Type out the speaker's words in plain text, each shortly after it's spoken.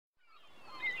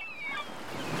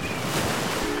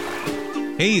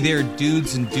Hey there,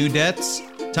 dudes and dudettes.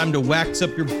 Time to wax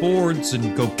up your boards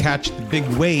and go catch the big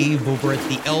wave over at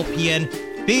the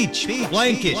LPN Beach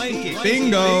Blanket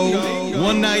Bingo.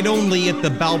 One night only at the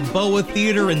Balboa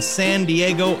Theater in San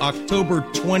Diego, October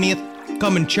 20th.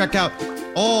 Come and check out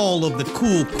all of the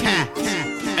cool cats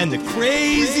and the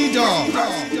crazy dogs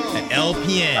at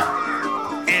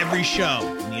LPN. Every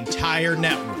show in the entire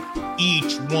network,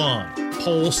 each one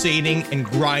pulsating and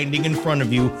grinding in front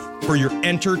of you for your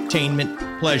entertainment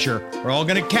pleasure. We're all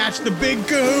gonna catch the big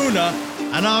kahuna.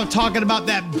 And I'm talking about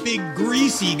that big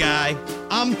greasy guy.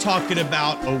 I'm talking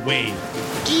about a wave.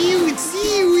 Ew, it's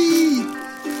seaweed!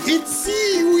 It's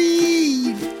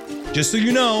seaweed! Just so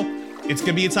you know, it's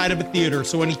gonna be inside of a theater,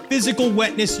 so any physical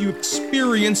wetness you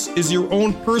experience is your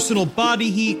own personal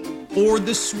body heat or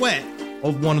the sweat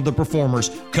of one of the performers.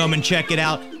 Come and check it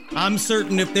out. I'm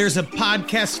certain if there's a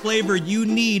podcast flavor you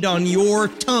need on your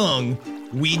tongue,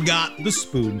 we got the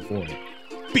spoon for it.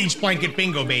 Beach Blanket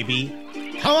Bingo, baby.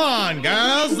 Come on,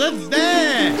 girls, let's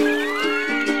dance!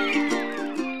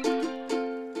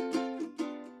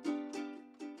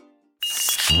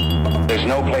 There's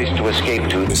no place to escape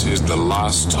to. This is the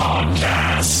last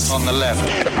podcast. On the left.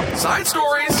 Side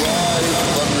stories.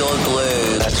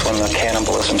 That's when the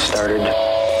cannibalism started.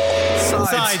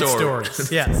 Side stories.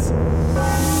 Yes.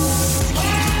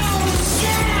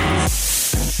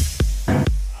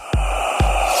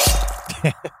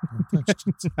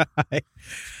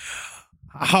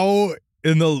 How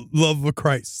in the love of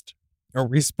Christ are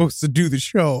we supposed to do the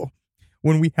show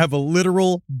when we have a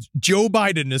literal Joe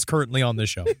Biden is currently on the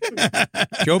show?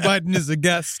 Joe Biden is a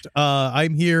guest.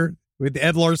 I'm here with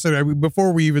Ed Larson.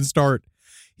 Before we even start,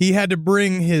 he had to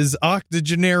bring his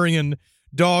octogenarian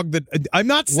dog that I'm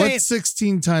not saying. What's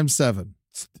 16 times 7?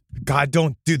 God,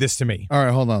 don't do this to me. All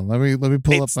right, hold on. Let me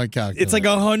pull up my calculator. It's like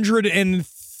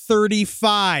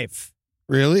 135.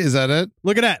 Really? Is that it?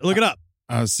 Look at that. Look it up.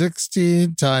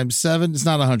 16 times 7. It's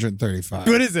not 135.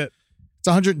 What is it? It's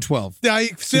 112.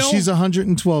 So she's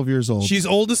 112 years old. She's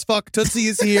old as fuck. Tootsie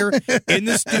is here in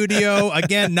the studio.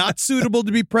 Again, not suitable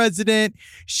to be president.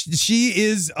 She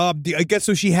is, I guess,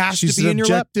 so she has She's to be in your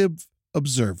lap. She's an objective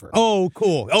observer. Oh,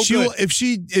 cool. Oh, she'll, good.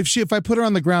 if I put her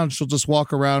on the ground, she'll just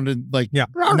walk around and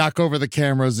knock over the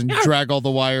cameras and drag all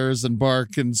the wires and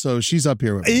bark. And so she's up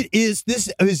here with me.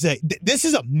 This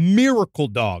is a miracle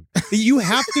dog. You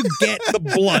have to get the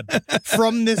blood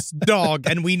from this dog,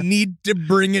 and we need to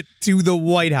bring it to the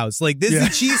White House. Like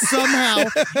this, she somehow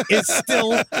is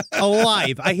still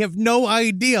alive. I have no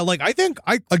idea. Like I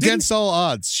against all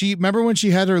odds. Remember when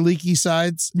she had her leaky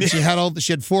sides? She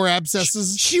had 4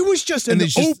 abscesses. She was just an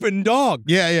open dog.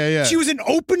 Yeah. She was an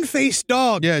open-faced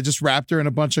dog. Yeah, just wrapped her in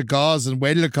a bunch of gauze and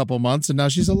waited a couple months, and now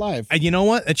she's alive. And you know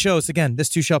what? It shows, again, this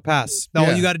too shall pass.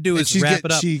 All you got to do is wrap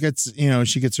it up. She gets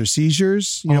her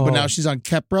seizures, but now she's on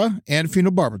Keppra and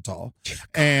phenobarbital.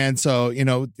 And so,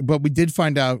 but we did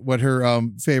find out what her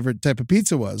favorite type of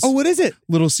pizza was. Oh, what is it?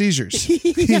 Little seizures.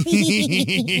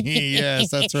 Yes,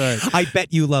 that's right. I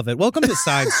bet you love it. Welcome to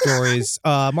Side Stories.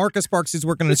 Marcus Sparks is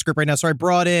working on a script right now, so I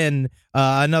brought in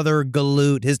another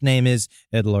galoot. His name is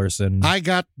Ed Larson. I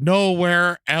got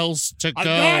nowhere else to go.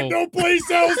 I got no place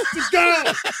else to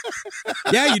go.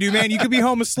 Yeah, you do, man. You could be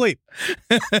home asleep.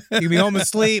 You could be home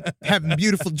asleep, having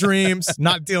beautiful dreams,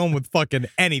 not dealing with fucking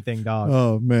anything, dog.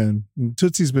 Oh, man.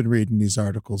 Tootsie's been reading these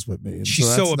articles with me. She's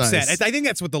so upset. Nice. I think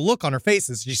that's what the look on her face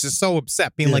is. She's just so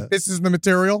upset, being like, this is the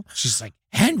material. She's like,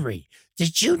 Henry,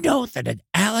 did you know that an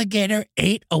alligator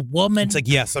ate a woman? It's like,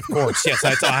 yes, of course. Yes,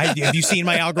 have you seen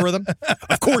my algorithm?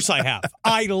 Of course I have.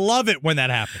 I love it when that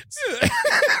happens.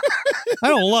 I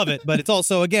don't love it, but it's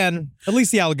also, again, at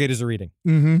least the alligators are eating.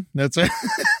 Mm-hmm. That's right.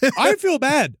 I feel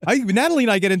bad. Natalie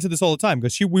and I get into this all the time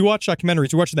because we watch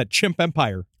documentaries. We're watching that Chimp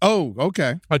Empire. Oh,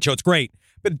 okay. Show. It's great.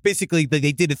 But basically,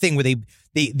 they did a thing where they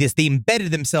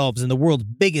embedded themselves in the world's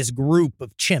biggest group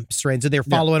of chimps, right? And so they're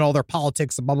following all their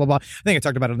politics and blah, blah, blah. I think I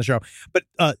talked about it on the show. But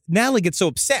Natalie gets so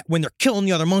upset when they're killing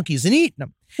the other monkeys and eating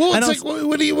them. Well, it's like,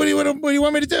 what do you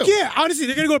want me to do? Yeah, honestly,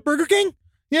 they're going to go to Burger King?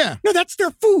 Yeah. No, that's their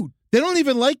food. They don't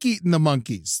even like eating the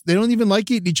monkeys. They don't even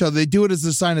like eating each other. They do it as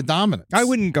a sign of dominance. I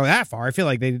wouldn't go that far. I feel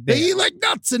like they eat like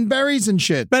nuts and berries and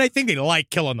shit. But I think they like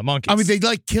killing the monkeys. I mean, they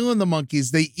like killing the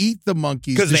monkeys. They eat the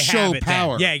monkeys to show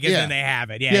power. Then. Yeah, because then they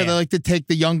have it. Yeah, they like to take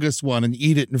the youngest one and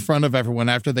eat it in front of everyone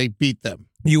after they beat them.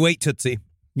 You wait, Tootsie.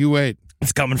 You wait.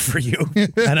 It's coming for you.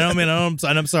 And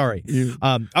I'm sorry.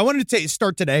 I wanted to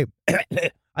start today.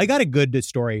 I got a good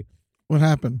story. What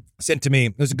happened? Sent to me.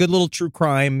 It was a good little true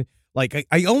crime. Like,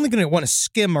 I only going to want to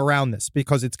skim around this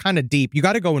because it's kind of deep. You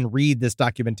got to go and read this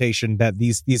documentation that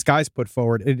these guys put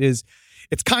forward. It's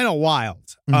kind of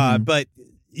wild. But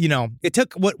it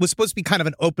took what was supposed to be kind of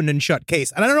an open and shut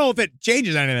case. And I don't know if it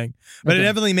changes anything, but it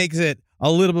definitely makes it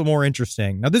a little bit more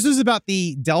interesting. Now, this is about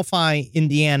the Delphi,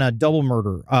 Indiana double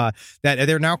murder that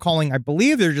they're now calling, I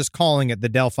believe they're just calling it the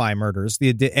Delphi murders.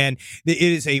 And it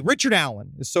is a Richard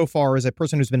Allen, so far as a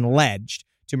person who's been alleged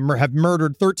to have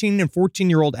murdered 13 and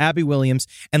 14-year-old Abby Williams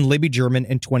and Libby German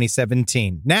in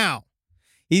 2017. Now,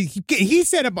 he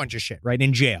said a bunch of shit, right,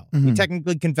 in jail. Mm-hmm. He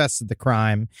technically confessed to the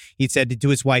crime. He said to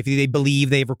his wife, they believe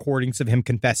they have recordings of him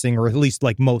confessing, or at least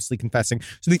like mostly confessing.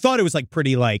 So they thought it was like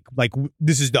pretty like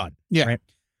this is done. Yeah. Right?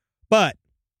 But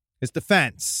his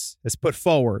defense has put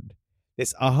forward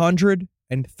this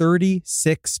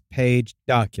 136-page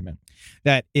document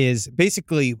that is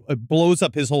basically blows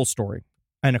up his whole story.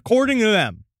 And according to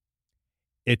them,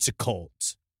 it's a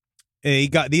cult.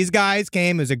 These guys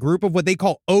came as a group of what they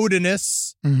call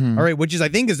Odinists, all right, which is, I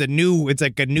think, it's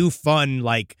like a new fun,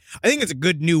 like, I think it's a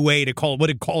good new way to call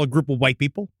a group of white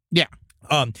people. Yeah.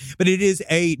 But it is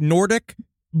a Nordic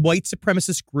white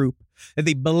supremacist group that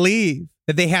they believe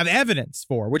that they have evidence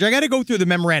for, which I got to go through the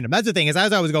memorandum. That's the thing, is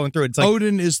as I was going through it, it's like,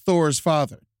 Odin is Thor's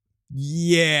father.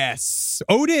 Yes.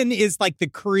 Odin is like the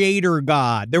creator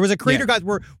god. There was a creator god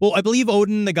I believe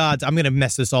Odin the gods. I'm going to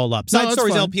mess this all up. Side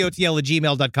stories,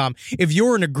 lpotl@gmail.com. If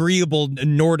you're an agreeable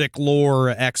Nordic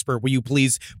lore expert, will you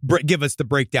please give us the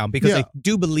breakdown? Because I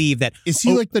do believe that. Is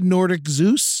he like the Nordic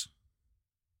Zeus?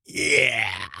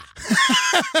 Yeah.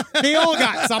 They all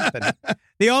got something.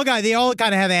 They all kind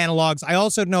of have analogs. I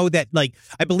also know that, like,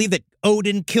 I believe that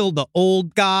Odin killed the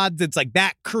old gods. It's like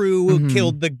that crew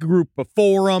killed the group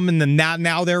before him, and then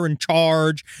now they're in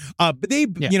charge. But they,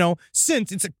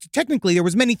 since it's technically there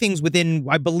was many things within.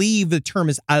 I believe the term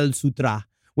is Al Sutra,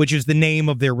 which is the name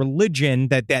of their religion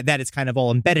that is kind of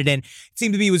all embedded in. It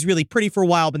seemed to be it was really pretty for a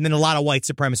while, but then a lot of white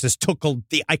supremacists took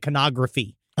the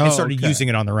iconography and started using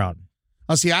it on their own.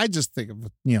 Oh, see, I just think of,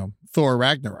 Thor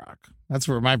Ragnarok. That's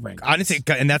where my brain goes. Honestly,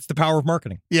 and that's the power of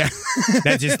marketing. Yeah.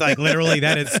 That's just like literally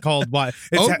that is called what?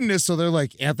 Odin is, so they're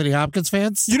like Anthony Hopkins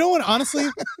fans? You know what? Honestly,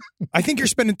 I think you're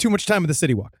spending too much time at the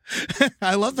City Walk.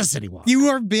 I love the City Walk.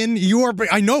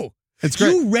 I know. It's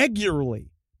great. You regularly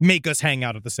make us hang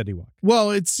out at the City Walk.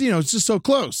 Well, it's just so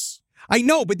close. I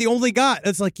know, but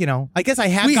it's like, I guess I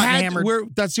have gotten hammered.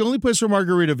 That's the only place where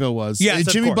Margaritaville was. Yes, and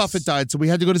Jimmy of course. Buffett died, so we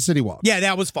had to go to City Walk. Yeah,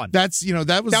 that was fun. That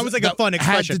was like a fun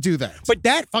expression. Had to do that. But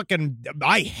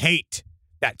I hate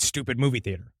that stupid movie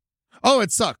theater. Oh,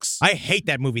 it sucks. I hate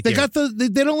that movie theater.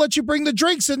 They don't let you bring the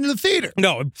drinks into the theater.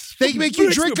 No. They make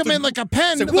you drink them in like a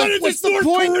pen. Like, what's the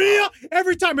point?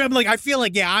 Every time I'm like, I feel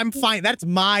like, I'm fine. That's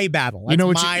my battle. That's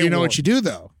what you do,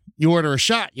 though? You order a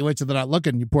shot. You wait till they're not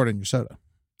looking. You pour it in your soda.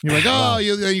 You're like,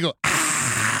 you go,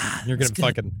 you're going to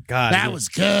fucking, God. That was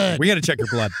good. We got to check your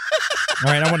blood.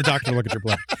 All right, I want a doctor to look at your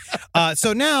blood.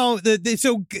 So now,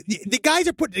 the guys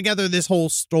are putting together this whole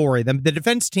story. The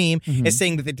defense team is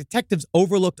saying that the detectives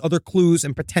overlooked other clues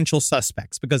and potential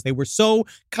suspects because they were so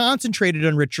concentrated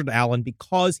on Richard Allen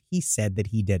because he said that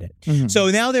he did it.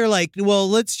 So now they're like, well,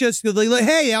 let's just,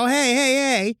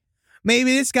 hey.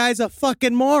 Maybe this guy's a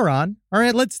fucking moron. All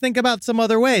right, let's think about some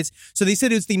other ways. So they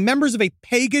said it was the members of a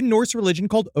pagan Norse religion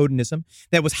called Odinism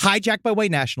that was hijacked by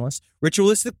white nationalists,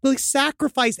 ritualistically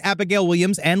sacrificed Abigail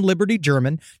Williams and Liberty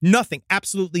German. Nothing,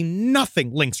 absolutely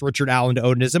nothing links Richard Allen to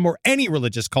Odinism or any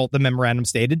religious cult, the memorandum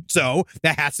stated. So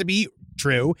that has to be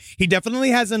true. He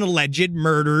definitely has an alleged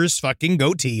murderer's fucking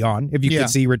goatee on, if you could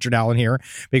see Richard Allen here,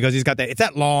 because he's got that. It's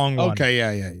that long one. Okay,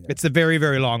 yeah. It's a very,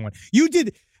 very long one. You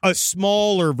did a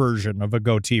smaller version of a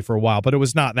goatee for a while, but it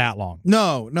was not that long.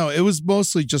 No, it was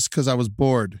mostly just because I was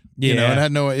bored. It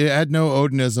had no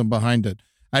Odinism behind it.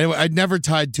 I'd never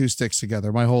tied two sticks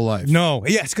together my whole life. No,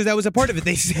 yes, because that was a part of it.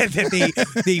 They said that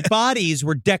the bodies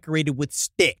were decorated with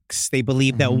sticks. They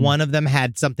believed that one of them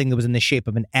had something that was in the shape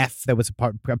of an F that was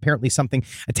apparently something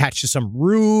attached to some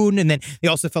rune. And then they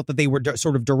also felt that they were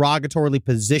sort of derogatorily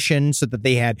positioned so that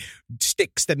they had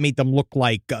sticks that made them look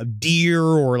like a deer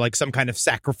or like some kind of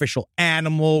sacrificial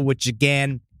animal, which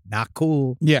again, not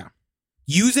cool. Yeah.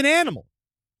 Use an animal.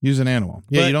 Use an animal.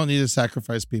 Yeah, you don't need to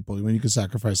sacrifice people when you can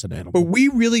sacrifice an animal. But we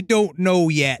really don't know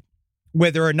yet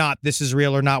whether or not this is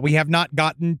real or not. We have not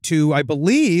gotten to, I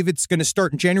believe it's going to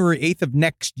start January 8th of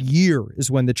next year is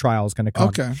when the trial is going to come.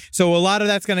 Okay. So a lot of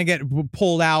that's going to get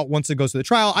pulled out once it goes to the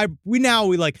trial.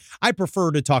 I prefer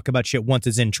to talk about shit once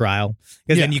it's in trial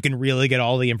because then you can really get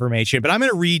all the information. But I'm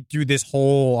going to read through this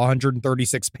whole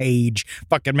 136-page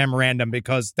fucking memorandum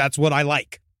because that's what I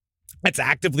like. That's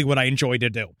actively what I enjoy to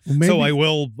do. So I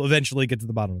will eventually get to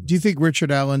the bottom of it. Do you think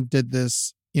Richard Allen did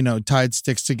this, tied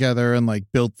sticks together and like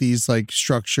built these like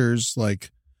structures like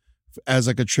as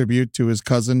like a tribute to his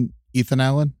cousin, Ethan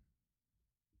Allen?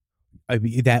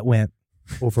 That went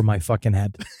over my fucking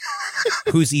head.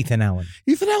 Who's Ethan Allen?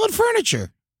 Ethan Allen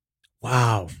Furniture.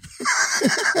 Wow.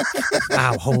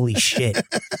 Wow, holy shit.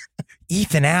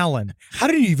 Ethan Allen. How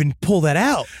did you even pull that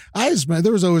out?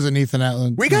 There was always an Ethan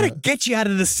Allen. We got to get you out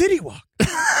of the City Walk.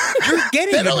 You're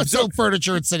getting They don't sell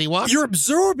furniture at City Walk. You're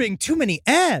absorbing too many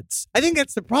ads. I think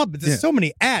that's the problem. There's so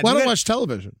many ads. Well, I don't watch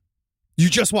television. You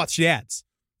just watch the ads.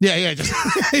 Yeah. Just,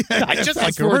 I just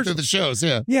like forward through the shows,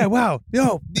 yeah. Yeah, wow.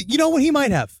 Yo, you know what he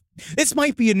might have? This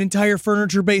might be an entire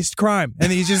furniture-based crime.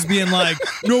 And he's just being like,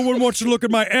 no one wants to look at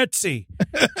my Etsy.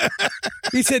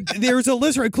 He said there's a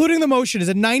list, including the motion, is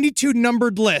a 92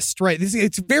 numbered list, right?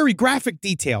 It's very graphic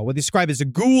detail, what they describe as a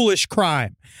ghoulish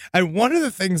crime. And one of the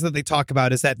things that they talk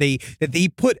about is that they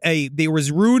put there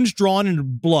was runes drawn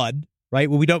in blood, right?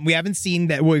 Well, we haven't seen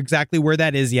that exactly where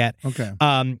that is yet. Okay.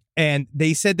 And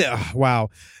they said that, wow,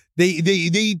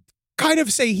 they kind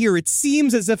of say here, it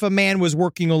seems as if a man was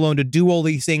working alone to do all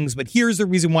these things, but here's the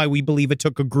reason why we believe it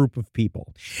took a group of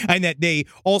people. And that they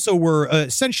also were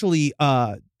essentially,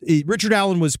 Richard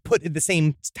Allen was put at the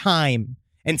same time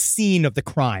and scene of the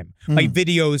crime by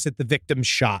videos that the victim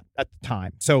shot at the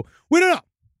time. So we don't know.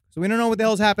 So we don't know what the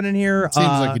hell's happening here. Seems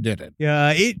like he did it.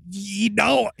 Yeah, it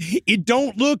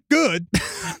don't look good.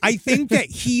 I think that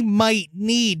he might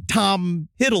need Tom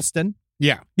Hiddleston.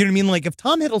 Yeah. You know what I mean? Like if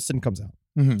Tom Hiddleston comes out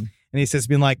Mm-hmm. and he says,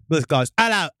 being like, this guy's,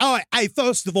 hello, all right, hey,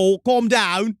 first of all, calm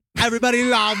down. Everybody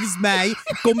loves me.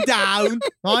 Calm down,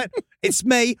 right? It's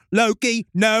me, Loki.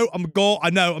 No, I'm the god. I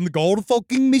know I'm the god of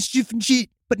fucking mischief and shit.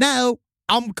 But now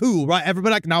I'm cool, right?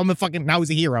 Everybody like, now he's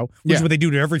a hero, which is what they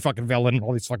do to every fucking villain in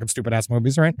all these fucking stupid ass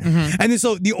movies, right? Mm-hmm. And then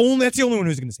so that's the only one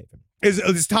who's going to save him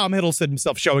is Tom Hiddleston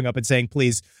himself showing up and saying,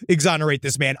 please exonerate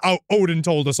this man. Oh, Odin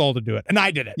told us all to do it, and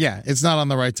I did it. Yeah, it's not on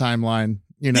the right timeline.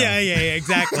 You know. Yeah,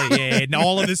 exactly. Yeah. And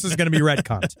all of this is going to be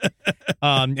retconned.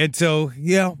 And so,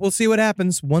 yeah, we'll see what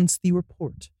happens once the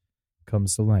report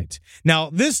comes to light. Now,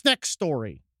 this next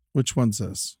story. Which one's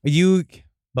this?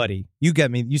 Buddy, you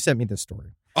sent me this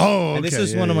story. Oh, okay. And this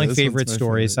is one of my favorite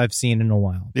stories I've seen in a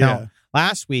while. Yeah. Now,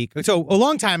 last week, so a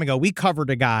long time ago, we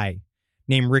covered a guy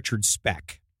named Richard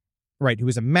Speck, right, who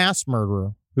was a mass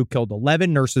murderer who killed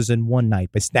 11 nurses in one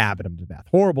night by stabbing them to death.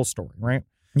 Horrible story, right?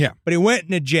 Yeah. But he went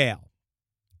into jail.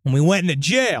 When we went into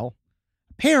jail,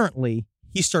 apparently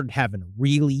he started having a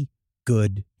really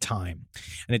good time.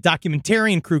 And a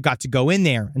documentarian crew got to go in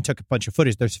there and took a bunch of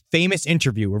footage. There's a famous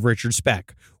interview of Richard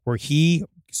Speck where he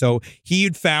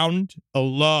had found a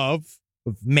love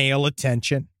of male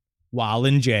attention while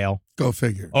in jail. Go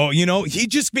figure. Oh, he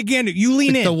just began to, you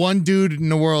lean in. The one dude in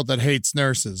the world that hates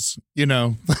nurses,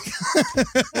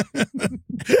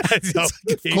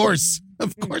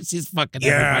 Of course he's fucking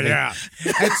everybody. Yeah.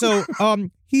 And so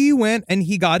he went and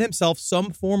he got himself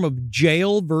some form of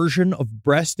jail version of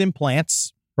breast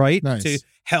implants, right? Nice. To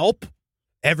help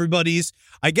everybody's,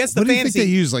 I guess the what do you fantasy. think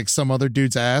they use, like some other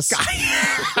dude's ass?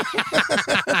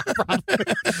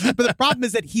 But the problem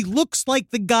is that he looks like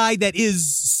the guy that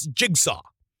is Jigsaw.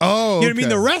 Oh, you know what I mean?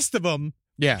 The rest of them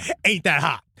ain't that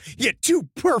hot. He had two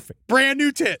perfect brand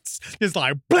new tits. It's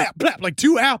like blap, blap, like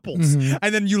two apples. Mm-hmm.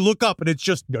 And then you look up and it's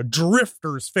just a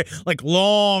drifter's face, like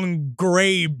long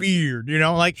gray beard,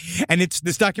 and it's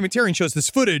this documentarian shows this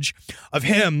footage of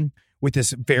him with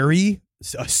this very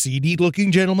seedy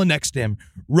looking gentleman next to him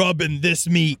rubbing this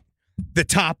meat. The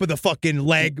top of the fucking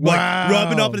leg, like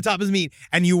rubbing up at the top of his meat,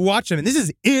 and you watch him, and this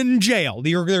is in jail.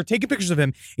 They're taking pictures of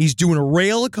him. He's doing a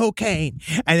rail of cocaine,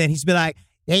 and then he's been like,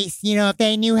 if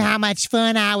they knew how much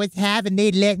fun I was having,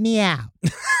 they'd let me out.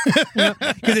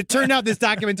 Because it turned out this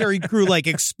documentary crew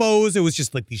exposed it was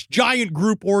just like these giant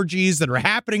group orgies that are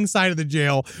happening inside of the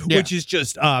jail, which is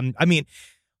just, on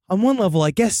one level, I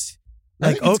guess.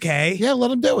 Okay. Yeah, let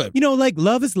them do it.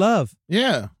 Love is love.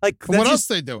 Yeah. What else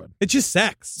they doing? It's just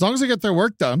sex. As long as they get their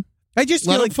work done. I just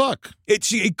let feel them fuck.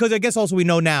 It's because I guess also we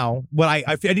know now what I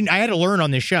had to learn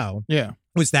on this show. Yeah.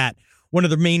 Was that one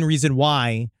of the main reason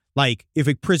why, if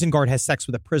a prison guard has sex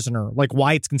with a prisoner,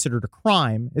 why it's considered a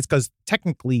crime is because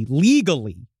technically,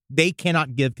 legally, they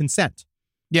cannot give consent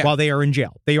while they are in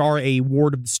jail. They are a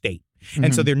ward of the state.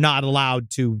 And so they're not allowed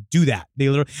to do that.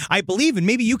 I believe, and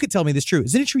maybe you could tell me this true.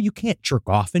 Isn't it true you can't jerk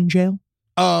off in jail?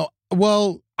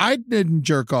 Well, I didn't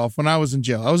jerk off when I was in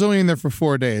jail. I was only in there for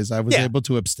 4 days. I was able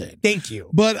to abstain. Thank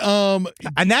you. But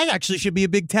and that actually should be a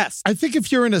big test. I think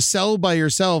if you're in a cell by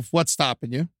yourself, what's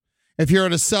stopping you? If you're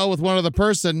in a cell with one other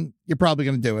person, you're probably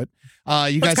going to do it.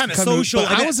 You guys kind of come social.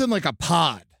 I was in a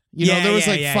pod. There was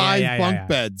 5 bunk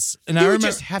beds, and I remember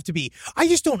just have to be. I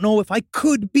just don't know if I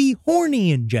could be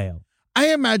horny in jail.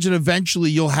 I imagine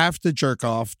eventually you'll have to jerk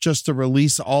off just to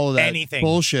release all of that Anything.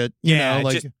 bullshit. You know,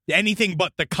 like just anything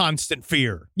but the constant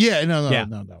fear. Yeah,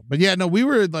 no. But yeah, no, we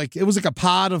were like, it was like a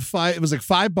pod of 5. It was like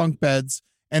 5 bunk beds.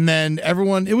 And then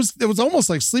everyone, it was almost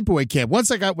like sleepaway camp.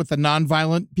 Once I got with the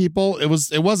nonviolent people,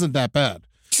 it wasn't that bad.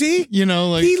 See? You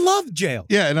know, like he loved jail.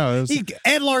 Yeah, no. It was,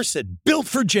 Ed Larson, built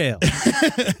for jail.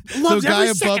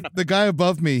 The guy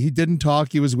above me, he didn't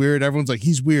talk. He was weird. Everyone's like,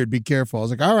 he's weird. Be careful. I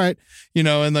was like, all right. You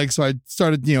know, and like, so I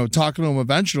started, talking to him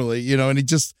eventually, and he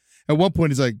just, at one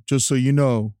point, he's like, just so you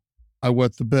know, I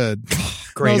wet the bed.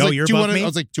 Great. Like, you're above me? I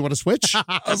was like, do you want to switch?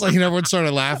 I was like, and everyone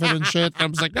started laughing and shit. And I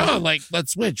was like, no, like,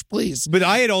 let's switch, please. But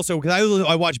I had also, because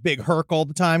I watch Big Herc all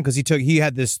the time, because he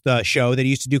had this show that he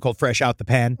used to do called Fresh Out the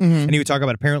Pen. Mm-hmm. And he would talk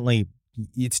about apparently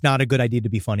it's not a good idea to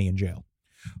be funny in jail.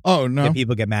 Oh, no. And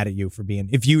people get mad at you for being,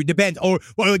 if you, depends. Or,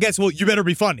 well, I guess, you better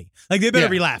be funny. Like, they better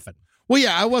be laughing. Well,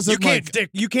 yeah, I wasn't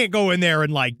you can't go in there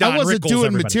and like Don I wasn't Rickles doing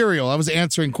everybody. material. I was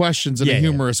answering questions in a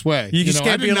humorous way. You just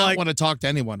can't I did be not want to talk to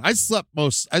anyone. I slept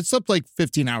like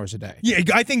 15 hours a day. Yeah,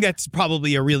 I think that's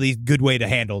probably a really good way to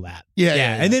handle that.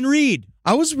 Yeah. And then read.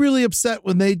 I was really upset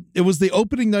when it was the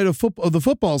opening night of the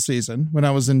football season when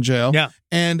I was in jail. Yeah.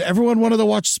 And everyone wanted to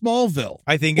watch Smallville.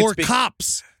 I think or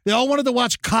Cops. They all wanted to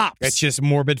watch Cops. It's just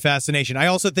morbid fascination. I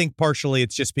also think partially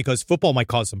it's just because football might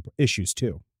cause some issues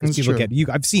too. Because people get you.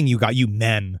 I've seen you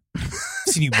men. I've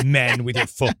seen you men with your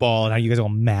football and how you guys are all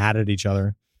mad at each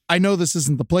other. I know this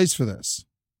isn't the place for this.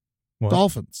 What?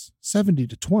 Dolphins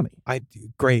 70-20.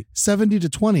 Great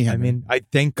 70-20. I mean, I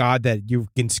thank God that you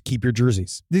can keep your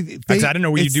jerseys. I don't know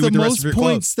what you do it's with the rest of your the most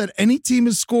points clothes. that any team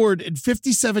has scored in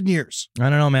 57 years. I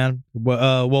don't know, man.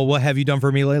 Well, what have you done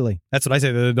for me lately? That's what I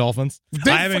say to the Dolphins.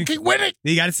 They fucking win it.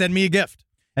 You got to send me a gift,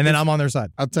 and then I'm on their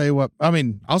side. I'll tell you what. I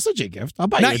mean, I'll send you a gift. I'll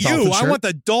buy Not you a Dolphin you. shirt. I want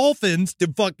the Dolphins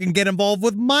to fucking get involved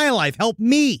with my life. Help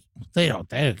me. They don't.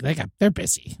 They're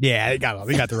busy. Yeah, they got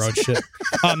their own shit.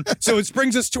 So it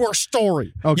brings us to our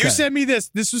story. Okay. You sent me this.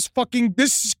 This is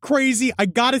crazy. I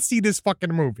got to see this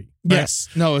fucking movie. Right? Yes.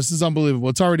 No, this is unbelievable.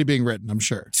 It's already being written, I'm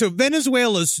sure. So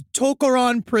Venezuela's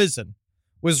Tocaron prison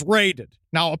was raided.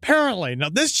 Now, apparently,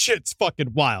 this shit's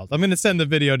fucking wild. I'm going to send the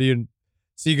video to you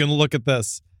so you can look at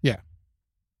this. Yeah.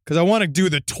 Because I want to do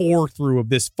the tour through of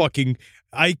this fucking,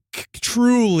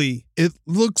 truly. It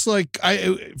looks like,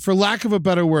 for lack of a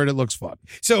better word, it looks fun.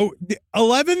 So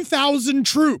 11,000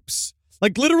 troops,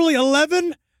 like literally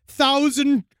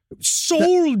 11,000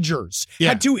 soldiers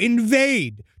had to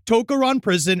invade Tocaron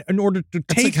prison in order to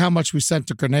That's like how much we sent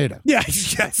to Grenada. Yeah,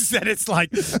 yes, that it's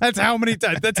like, that's how many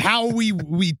times, that's how we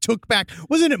took back,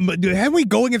 wasn't it, hadn't we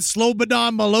going at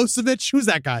Slobodan Milosevic? Who's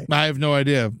that guy? I have no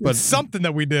idea, but It's something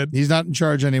that we did. he's not in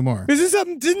charge anymore. Is this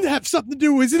something, didn't have something to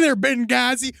do, isn't there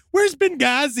Benghazi? Where's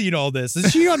Benghazi in all this?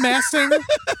 Is she on Masked Singer?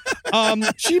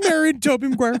 She married Tobey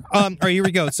Maguire. All right, here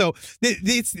we go. So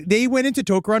they went into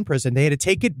Tocaron prison. They had to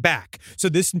take it back. So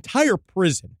this entire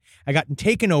prison had gotten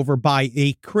taken over by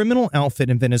a criminal outfit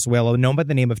in Venezuela known by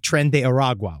the name of Tren de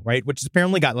Aragua, right? Which has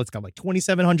apparently got like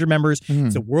 2,700 members.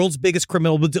 It's the world's biggest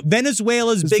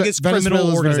Venezuela's biggest criminal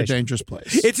Venezuela's organization. a very dangerous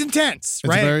place. It's intense,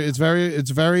 right? It's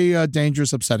very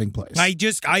dangerous, upsetting place. I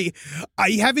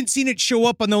haven't seen it show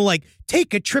up on the like,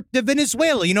 take a trip to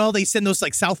Venezuela. You know, they send those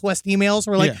like Southwest emails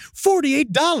where like,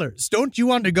 $48. Don't you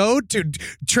want to go to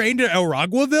train to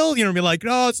Araguaville? You know, be like,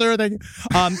 no, sir, thank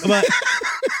you. But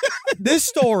this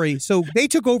story, so they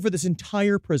took over this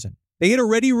entire prison. They had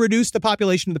already reduced the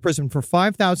population of the prison from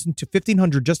 5,000 to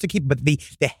 1,500 just to keep, but the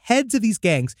heads of these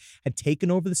gangs had taken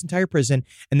over this entire prison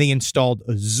and they installed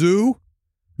a zoo,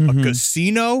 a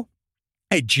casino,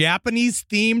 a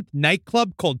Japanese-themed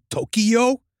nightclub called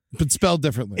Tokyo. But spelled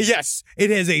differently. Yes, it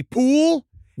has a pool.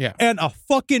 Yeah. And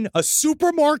a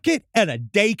supermarket and a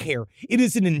daycare. It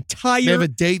is an entire They have a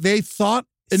date. They thought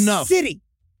enough. city.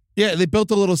 Yeah, they built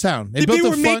a little sound. They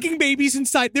were making babies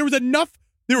inside. There was enough.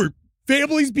 There were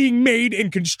families being made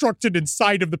and constructed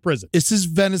inside of the prison. This is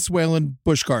Venezuelan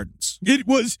bush gardens.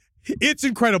 It's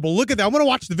incredible. Look at that. I want to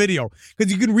watch the video because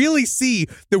you can really see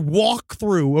the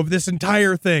walkthrough of this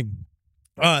entire thing.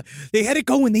 They had to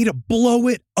go and they had to blow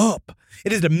it up.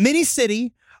 It is a mini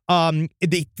city.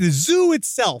 The zoo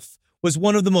itself was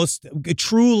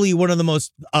truly one of the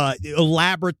most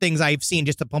elaborate things I've seen.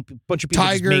 Just a bunch of people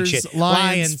just make Tigers, shit.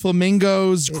 lions,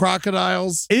 flamingos,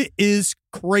 crocodiles. It is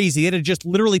crazy. It had just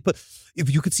literally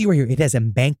if you could see right here, it has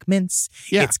embankments.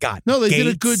 Yeah. It's got No, they did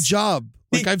a gates. good job.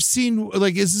 Like I've seen,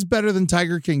 like this is better than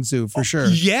Tiger King Zoo for sure.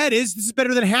 Yeah, it is. This is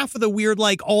better than half of the weird,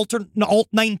 like Alt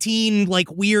 19, like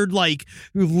weird, like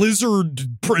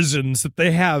lizard prisons that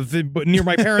they have near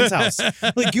my parents' house.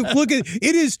 Like you look at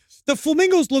it is the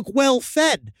flamingos look well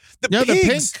fed. The Yeah,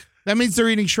 pigs, That means they're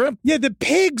eating shrimp. Yeah, the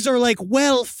pigs are like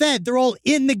well fed. They're all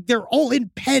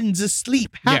in pens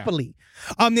asleep happily.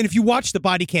 And if you watch the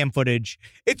body cam footage,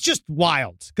 it's just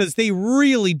wild because they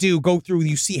really do go through.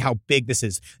 You see how big this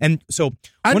is, and so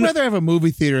I'd rather have a movie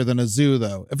theater than a zoo,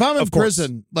 though. If I'm in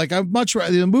prison, like I'm much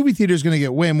rather the movie theater is going to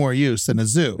get way more use than a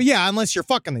zoo. But yeah, unless you're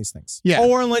fucking these things,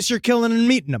 or unless you're killing and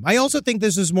meeting them. I also think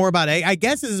this is more about I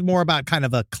guess this is more about kind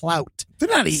of a clout. They're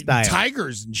not eating style.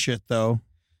 tigers and shit, though.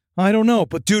 I don't know,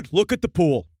 but dude, look at the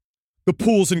pool. The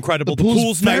pool's incredible. The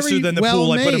pool's nicer than the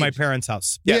pool I put in my parents'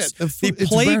 house. Yes. Yeah, the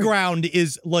playground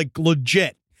is like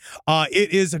legit.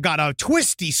 It is got a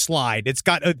twisty slide.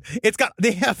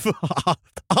 They have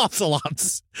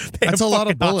ocelots. That's a lot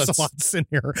of bullets. Ocelots in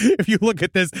here. If you look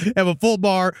at this, they have a full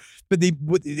bar. But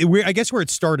I guess where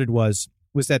it started was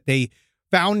that they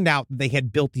found out they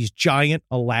had built these giant,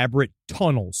 elaborate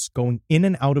tunnels going in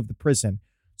and out of the prison.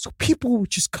 So people were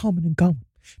just coming and going.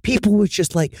 People would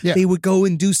just they would go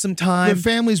and do some time. Their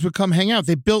families would come hang out.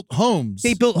 They built homes.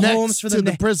 They built homes for them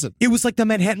to the prison. It was like the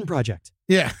Manhattan Project.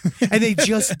 Yeah. And they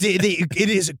just did. It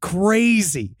is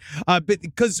crazy. But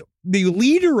because the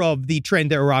leader of the Tren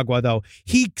de Aragua, though,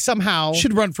 he somehow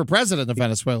should run for president of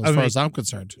Venezuela, as far as I'm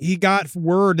concerned. He got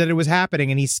word that it was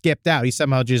happening and he skipped out. He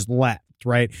somehow just left.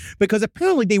 Right? Because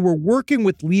apparently they were working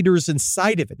with leaders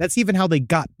inside of it. That's even how they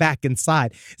got back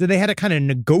inside. So they had to kind of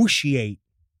negotiate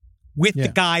with the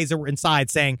guys that were inside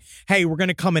saying, hey, we're going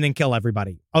to come in and kill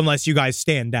everybody unless you guys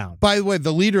stand down. By the way,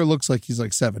 the leader looks like he's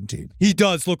like 17. He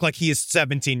does look like he is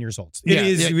 17 years old. It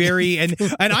is very, and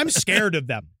I'm scared of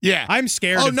them. Yeah. I'm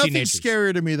scared of nothing's teenagers.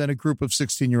 scarier to me than a group of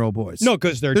 16-year-old boys. No,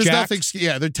 because they're jacked.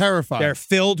 They're terrified. They're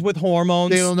filled with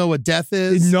hormones. They don't know what death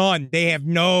is. None. They have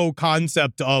no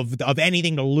concept of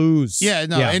anything to lose. Yeah,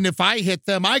 no. Yeah. And if I hit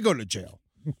them, I go to jail.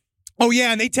 Oh,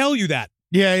 yeah, and they tell you that.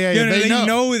 Yeah. They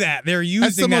know that. They're using that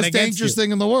against you. That's the most dangerous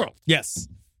thing in the world. Yes.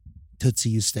 Tootsie,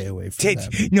 you stay away from them.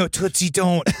 No, Tootsie,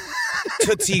 don't.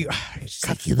 Tootsie.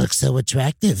 You look so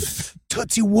attractive.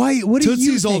 Tootsie, why? What do you think?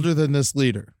 Tootsie's older than this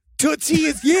leader. Tootsie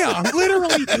is,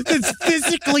 literally, it's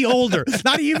physically older.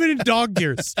 Not even in dog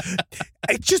years.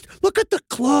 Just look at the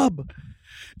club.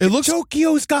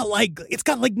 Tokyo's got it's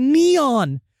got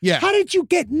neon. Yeah. How did you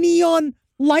get neon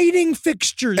lighting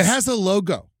fixtures? It has a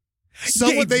logo.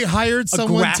 They hired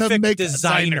someone to make a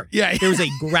designer. Yeah, there was a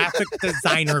graphic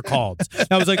designer called.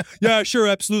 I was like, yeah, sure,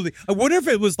 absolutely. I wonder if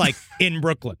it was in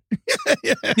Brooklyn.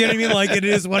 You know what I mean? Like it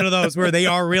is one of those where they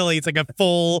are really. It's like a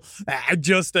full,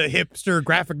 just a hipster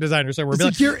graphic designer. So we're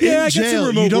you're in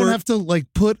jail. You don't have to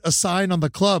put a sign on the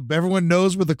club. Everyone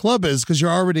knows where the club is because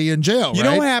you're already in jail. You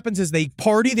know what happens is they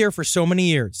party there for so many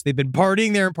years. They've been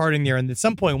partying there, and at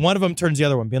some point, one of them turns the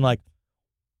other one, being like,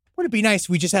 "Wouldn't it be nice if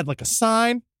we just had a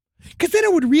sign?" Because then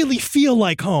it would really feel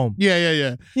like home.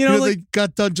 Yeah. You know, they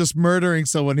got done just murdering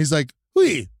someone. He's like,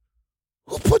 who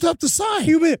put up the sign?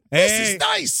 This is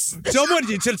nice. Someone,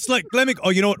 it's let me,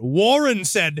 you know what? Warren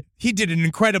said he did an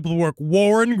incredible work.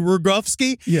 Warren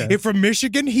Rogowski from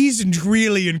Michigan, he's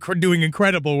really doing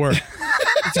incredible work.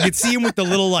 You can see him with the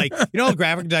little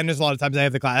graphic designers. A lot of times I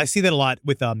have the class. I see that a lot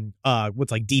with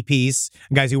what's DPs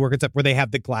and guys who work at stuff where they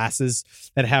have the glasses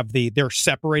that have they're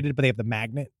separated, but they have the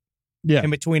magnet. Yeah,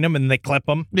 in between them, and they clip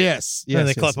them. Yes. And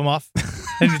they clip them off,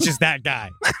 and it's just that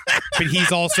guy. But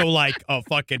he's also a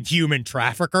fucking human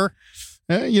trafficker.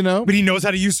 But he knows how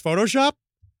to use Photoshop.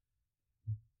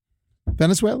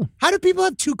 Venezuela. How do people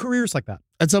have two careers like that?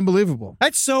 That's unbelievable.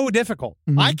 That's so difficult.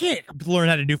 Mm-hmm. I can't learn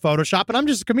how to do Photoshop, and I'm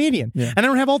just a comedian, and I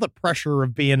don't have all the pressure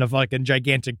of being a fucking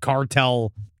gigantic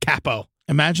cartel capo.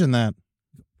 Imagine that.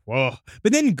 Whoa!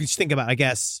 But then you just think about, I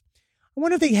guess. I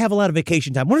wonder if they have a lot of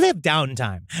vacation time. I wonder if they have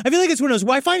downtime. I feel like it's one of those.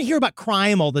 Well, I find hear about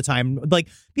crime all the time.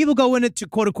 People go in it to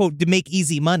quote unquote to make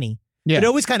easy money. Yeah. But it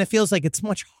always kind of feels like it's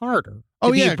much harder.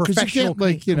 Oh yeah, because you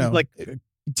can't you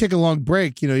take a long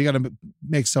break. You got to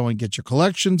make someone get your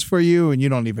collections for you, and you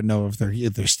don't even know if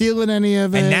they're stealing any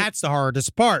of it. And that's the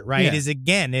hardest part, right? Yeah. Is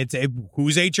again,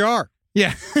 who's HR?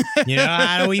 Yeah.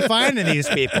 How do we find these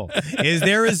people? Is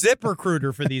there a zip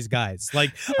recruiter for these guys?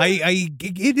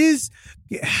 It's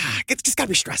just gotta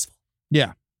be stressful.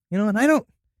 Yeah. And I don't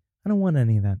want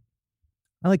any of that.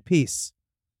 I like peace.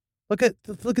 Look at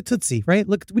Tootsie, right?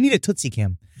 We need a Tootsie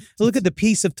cam. So look at the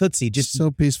piece of Tootsie. Just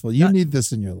so peaceful. You need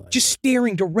this in your life. Just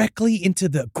staring directly into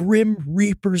the Grim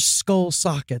Reaper's skull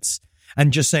sockets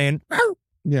and just saying, "Arr!"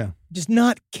 Yeah. Just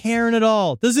not caring at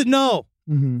all. Does it know?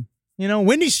 Mm-hmm.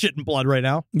 Wendy's shitting blood right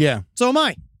now. Yeah. So am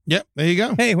I. Yep. There you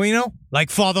go. Hey,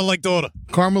 like father, like daughter.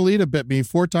 Carmelita bit me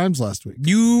 4 times last week.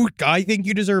 I think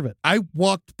you deserve it. I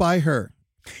walked by her.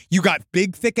 You got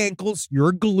big, thick ankles. You're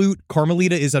a galoot.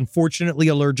 Carmelita is unfortunately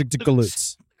allergic to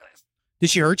galoots.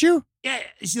 Did she hurt you? Yeah.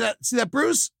 See that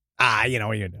bruise? You know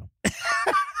what you do.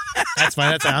 That's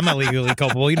fine. That's fine. I'm not legally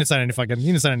culpable. You didn't sign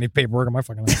any paperwork on my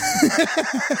fucking life.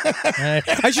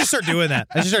 I should start doing that.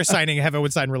 I should start have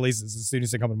everyone sign releases as soon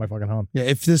as they come into my fucking home. Yeah,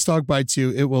 if this dog bites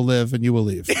you, it will live and you will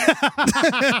leave.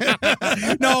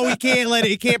 No, we can't let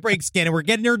it. It can't break skin. And we're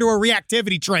getting her to a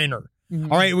reactivity trainer.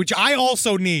 All right, which I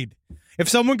also need. If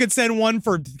someone could send one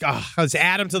for, let's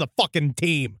add him to the fucking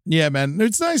team. Yeah, man.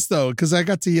 It's nice, though, because I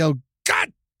got to yell,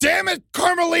 God damn it,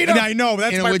 Carmelita. I know,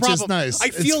 that's my which problem. Is nice. I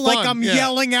feel it's like fun. I'm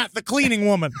yelling at the cleaning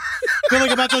woman. I feel like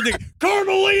I'm about to think,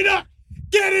 Carmelita,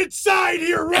 get inside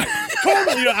here, right?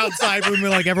 Carmelita outside, room,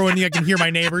 like everyone, I can hear my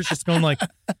neighbors just going like,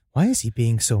 why is he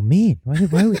being so mean? Why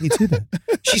would he do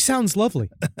that? She sounds lovely.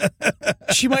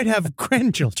 She might have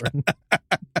grandchildren.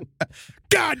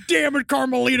 God damn it,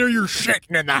 Carmelita, you're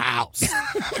shitting in the house.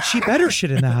 She better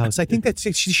shit in the house. I think that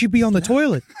she should be on the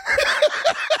toilet.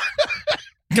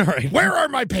 All right. Where are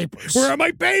my papers? Where are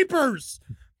my papers?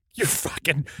 You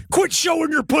fucking quit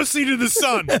showing your pussy to the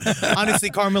sun. Honestly,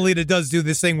 Carmelita does do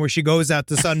this thing where she goes out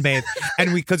to sunbathe,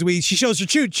 and she shows her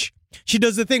chooch. She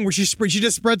does the thing where she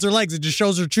just spreads her legs and just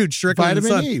shows her chooch strictly in the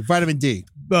sun. Vitamin D.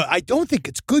 But I don't think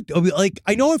it's good. Like,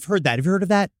 I know I've heard that. Have you heard of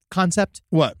that concept?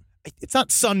 What? It's not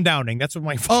sundowning. That's what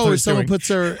my father is someone doing. puts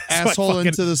their asshole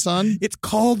into the sun? It's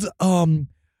called Yeah,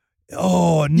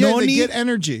 noni. they get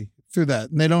energy through that,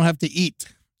 and they don't have to eat.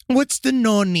 What's the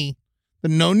noni? The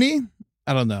noni?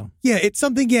 I don't know. Yeah, it's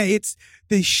something. Yeah, it's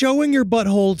the showing your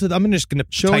butthole to. I'm just gonna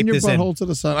showing type your this butthole in. to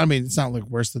the sun. I mean, it's not like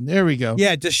worse than. There we go.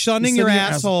 Yeah, just sunning your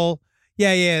asshole.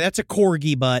 Yeah, that's a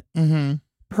corgi butt. Mm-hmm.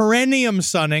 Perineum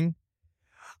sunning.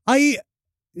 That's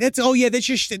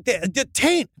just the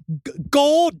taint.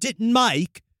 God didn't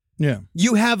make. Yeah.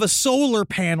 You have a solar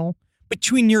panel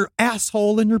between your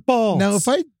asshole and your balls. Now, if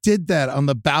I did that on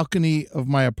the balcony of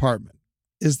my apartment,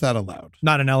 is that allowed?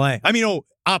 Not in L.A. I mean,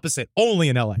 opposite. Only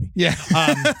in L.A. Yeah.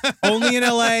 Only in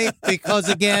L.A. because,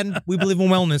 again, we believe in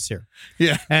wellness here.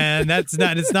 Yeah. And it's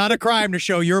not a crime to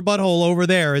show your butthole over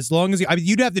there as long as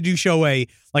you'd have to show a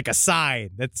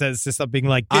sign that says something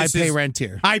like, I pay rent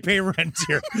here. I pay rent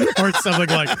here. Or something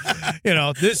like,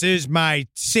 this is my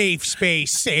safe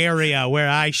space area where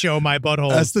I show my butthole.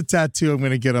 That's the tattoo I'm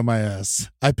going to get on my ass.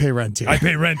 I pay rent here. I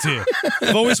pay rent here.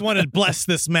 I've always wanted to bless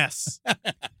this mess.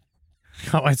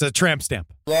 Oh, it's a tramp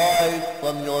stamp. Rise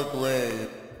from your grave.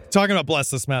 Talking about bless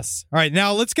this mess. All right,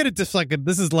 now let's get it to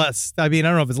this is less, I don't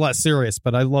know if it's less serious,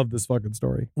 but I love this fucking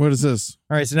story. What is this?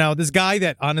 All right, so now this guy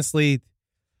that honestly,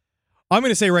 I'm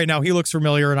going to say right now, he looks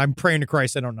familiar, and I'm praying to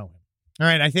Christ I don't know him. All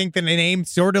right, I think the name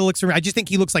sort of looks familiar. I just think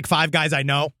he looks like 5 guys I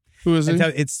know. Who is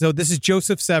he? So this is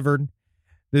Joseph Severn.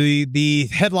 The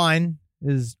headline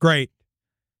is great.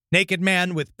 Naked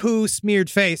man with poo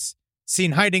smeared face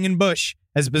seen hiding in bush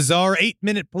as bizarre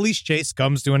 8-minute police chase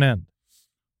comes to an end.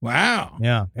 Wow.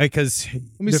 Yeah, because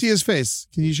let me see his face.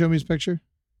 Can you show me his picture?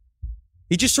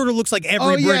 He just sort of looks like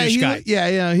every British guy.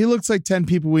 Yeah. He looks like 10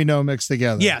 people we know mixed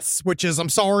together. Yes, which is, I'm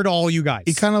sorry to all you guys.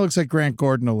 He kind of looks like Grant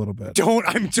Gordon a little bit.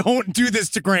 Don't do this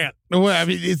to Grant. No, I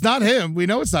mean, it's not him. We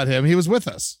know it's not him. He was with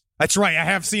us. That's right. I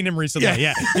have seen him recently.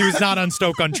 Yeah. He was not on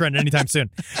Stoke-on-Trent anytime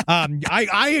soon.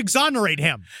 I exonerate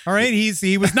him. All right.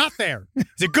 He was not there.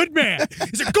 He's a good man.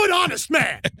 He's a good, honest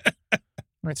man. All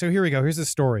right. So here we go. Here's the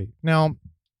story. Now,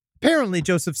 apparently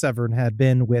Joseph Severn had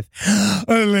been with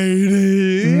a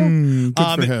lady.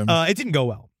 Good for him. It didn't go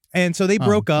well. And so they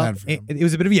broke up. It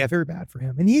was a bit of, very bad for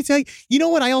him. And he's like, you know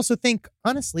what? I also think,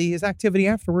 honestly, his activity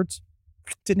afterwards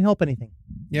didn't help anything.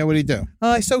 Yeah, what'd he do?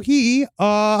 So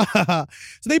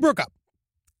they broke up.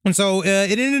 And so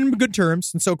it ended in good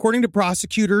terms. And so according to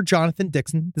prosecutor Jonathan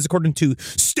Dixon, this is according to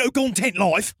Stoke-on-Trent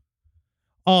Live,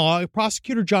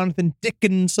 prosecutor Jonathan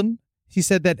Dickinson, he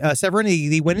said that Severn,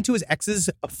 he went into his ex's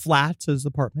flat, his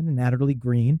apartment in Adderley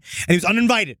Green, and he was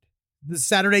uninvited. This is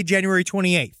Saturday, January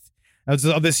 28th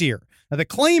of this year. Now, the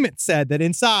claimant said that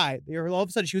inside, all of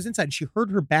a sudden she was inside, and she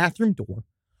heard her bathroom door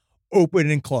open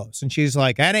and close. And she's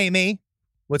like, that ain't me.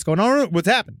 What's going on? What's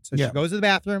happened? So she goes to the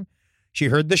bathroom. She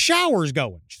heard the showers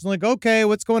going. She's like, okay,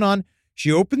 what's going on?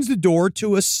 She opens the door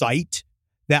to a sight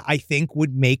that I think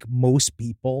would make most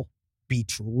people be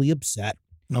truly upset.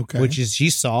 Okay. Which is she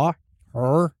saw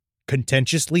her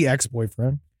contentiously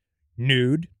ex-boyfriend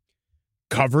nude,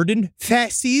 covered in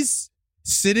feces,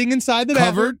 sitting inside the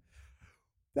bathroom.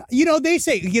 They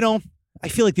say, I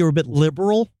feel like they were a bit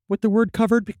liberal with the word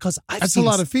covered because that's a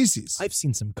lot of feces. I've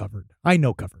seen some covered. I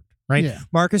know covered, right? Yeah.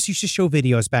 Marcus used to show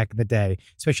videos back in the day,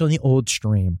 especially in the old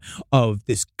stream, of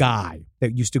this guy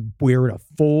that used to wear a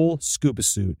full scuba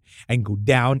suit and go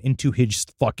down into his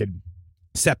fucking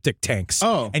septic tanks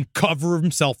and cover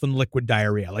himself in liquid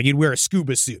diarrhea. Like he'd wear a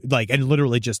scuba suit, and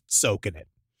literally just soak in it.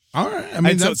 All right. I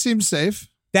mean, that seems safe.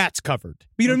 that's covered.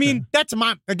 You know what I mean? That's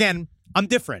I'm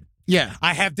different. Yeah.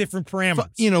 I have different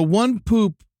parameters. One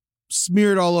poop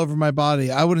smeared all over my body,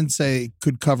 I wouldn't say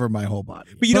could cover my whole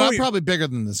body. But I'm probably bigger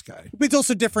than this guy. But it's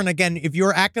also different. Again, if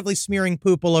you're actively smearing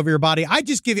poop all over your body, I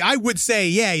would say,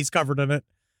 yeah, he's covered in it.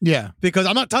 Yeah. Because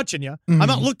I'm not touching you. I'm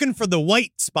not looking for the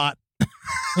white spot,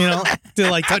 to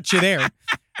like touch you there. All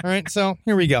right. So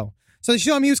here we go. So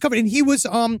he was covered, and he was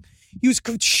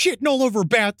shitting all over her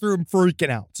bathroom, freaking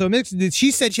out. So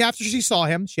she said after she saw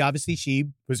him, she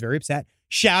was very upset,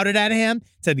 shouted at him,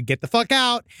 said to get the fuck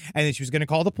out, and then she was going to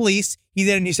call the police.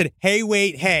 He said,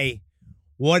 hey,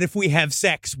 what if we have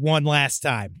sex one last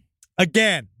time?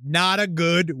 Again, not a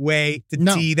good way to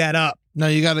tee that up. No,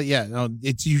 you got to,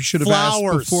 you should have asked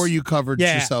before you covered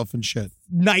yourself and shit.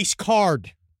 Nice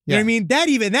card. You know what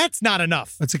I mean? That's not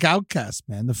enough. It's like Outcast,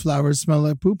 man. The flowers smell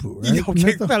like poo-poo, right?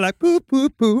 Okay, smell like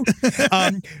poo-poo-poo.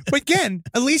 But again,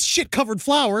 at least shit-covered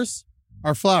flowers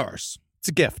are flowers. It's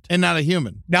a gift. And not a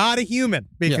human. Not a human.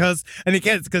 Because and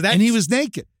he was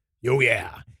naked. Oh,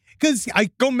 yeah. Because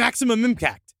I go maximum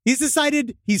impact. He's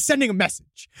decided he's sending a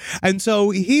message. And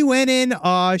so he went in,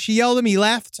 she yelled at him, he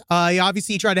left.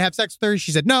 He tried to have sex with her.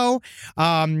 She said no,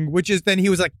 which is then he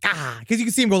was like, because you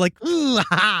can see him go like, ooh,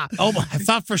 ha. Oh, I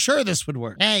thought for sure this would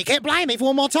work. Hey, you can't blame me for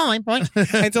one more time, right?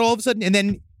 And so all of a sudden, and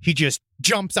then he just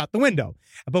jumps out the window.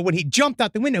 But when he jumped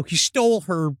out the window, he stole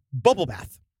her bubble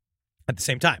bath at the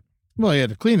same time. Well, he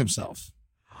had to clean himself.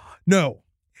 No.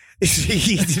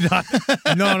 He did not.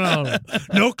 No.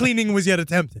 No cleaning was yet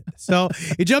attempted. So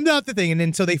he jumped out the thing, and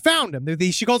then so they found him.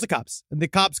 She calls the cops, and the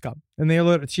cops come, and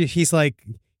he's like,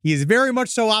 he is very much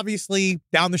so obviously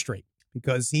down the street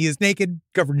because he is naked,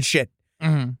 covered in shit.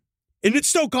 Mm-hmm. And it's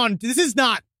so this is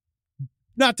not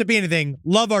to be anything.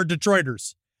 Love our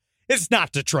Detroiters. It's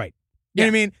not Detroit. You know what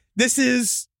I mean? This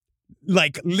is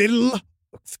like little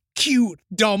cute,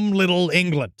 dumb little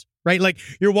England. Right? Like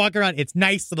you're walking around, it's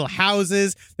nice little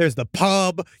houses. There's the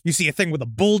pub. You see a thing with a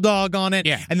bulldog on it.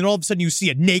 Yeah. And then all of a sudden you see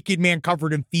a naked man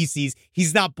covered in feces.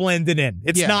 He's not blended in.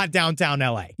 It's not downtown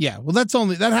LA. Yeah. Well,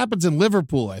 that happens in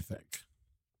Liverpool, I think.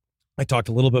 I talked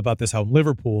a little bit about this, how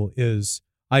Liverpool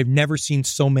I've never seen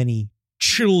so many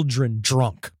children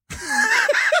drunk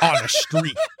on a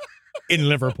street in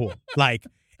Liverpool. Like,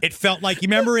 it felt like, you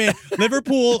remember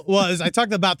Liverpool I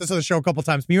talked about this on the show a couple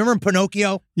times, but you remember in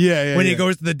Pinocchio? Yeah. When he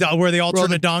goes to where they all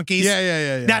turn the donkeys?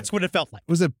 Yeah. That's what it felt like.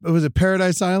 Was it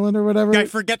Paradise Island or whatever? I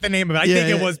forget the name of it. I think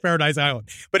it was Paradise Island.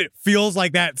 But it feels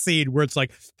like that scene where it's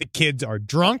like the kids are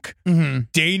drunk,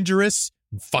 dangerous,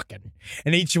 and fucking.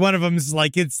 And each one of them is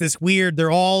like, it's this weird, they're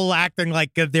all acting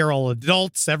like they're all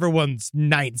adults. Everyone's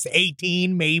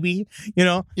 18 maybe,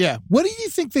 Yeah. What do you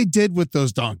think they did with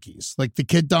those donkeys? Like the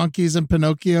kid donkeys in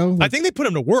Pinocchio? I think they put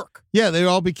them to work. Yeah, they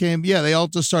all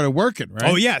just started working,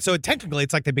 right? Oh, yeah. So technically,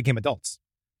 it's like they became adults.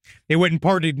 They went and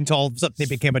partied until all of a sudden they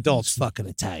became adults. These fucking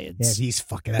Italians. Yeah, he's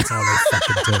fucking. That's all they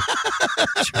fucking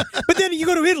do. But then you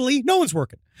go to Italy, no one's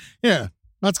working. Yeah.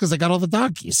 That's because I got all the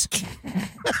donkeys.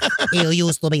 You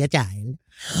used to be a child.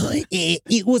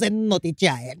 It was not a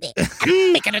child.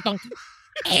 Making a donkey.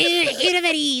 It's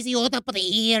very easy. You put the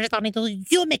ears on it.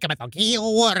 You make a donkey. You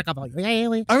work about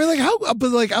it. I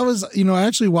mean, I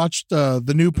actually watched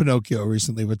the new Pinocchio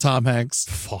recently with Tom Hanks.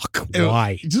 Fuck,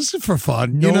 why? Just for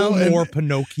fun. No more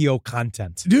Pinocchio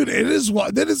content. Dude,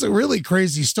 that is a really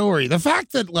crazy story. The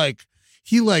fact that, like,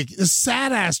 he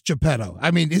sad ass Geppetto. I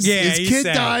mean, his kid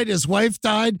died, his wife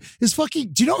died. Do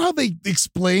you know how they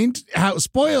explained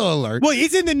spoiler alert? Well,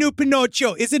 he's in the new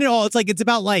Pinocchio, isn't it all? It's like, it's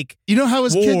about like, you know how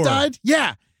his kid died?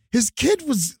 Yeah. His kid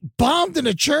was bombed in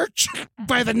a church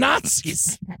by the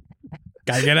Nazis.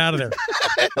 Gotta get out of there.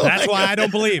 That's why I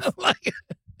don't believe. You gotta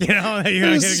get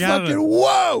out of there.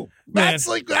 Whoa. That's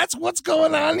what's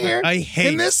going on here. I hate.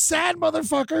 And this sad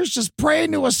motherfucker is just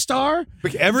praying to a star.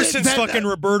 Ever since fucking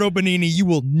Roberto Benigni, you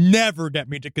will never get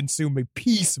me to consume a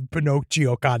piece of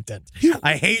Pinocchio content.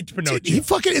 I hate Pinocchio.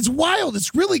 Dude, it's wild.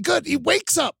 It's really good. He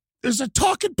wakes up. There's a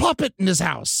talking puppet in his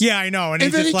house. Yeah, I know. And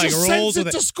then just he like just rolls sends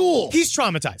it to school. He's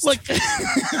traumatized. Like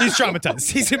he's traumatized.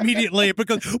 He's immediately,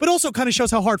 but also kind of shows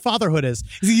how hard fatherhood is.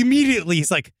 He's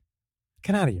like,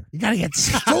 get out of here. You gotta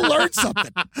go learn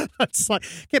something. It's like,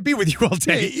 can't be with you all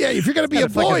day. Yeah, if you're gonna be a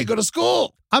boy, go to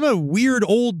school. I'm a weird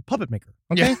old puppet maker.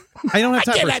 Okay, yeah. I don't have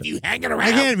time. I can't have you hanging around.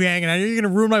 I can't be hanging out. You're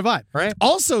gonna ruin my vibe, right?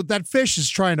 Also, that fish is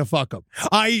trying to fuck him.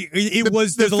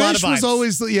 There's a lot of vibes. Was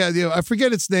always I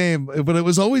forget its name, but it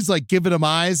was always like giving him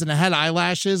eyes and it had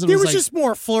eyelashes. There was just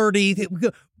more flirty.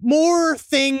 More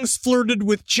things flirted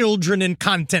with children in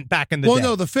content back in the day. Well,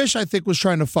 no, the fish I think was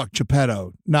trying to fuck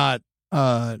Geppetto, not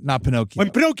Not Pinocchio.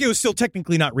 When Pinocchio is still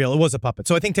technically not real, it was a puppet.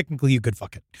 So I think technically you could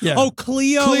fuck it. Yeah. Oh,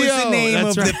 Cleo is the name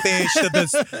of that's the fish.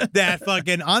 That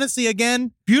fucking, honestly,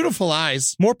 again, Beautiful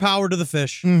eyes. more power to the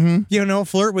fish. Mm-hmm. You know,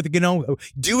 flirt with,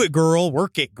 do it, girl.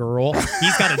 Work it, girl.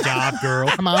 He's got a job, girl.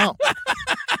 Come on.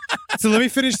 So let me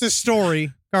finish this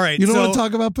story. All right. You don't want to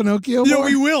talk about Pinocchio No, more?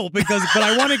 we will, but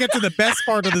I want to get to the best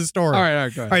part of the story. All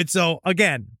right, go ahead. All right, so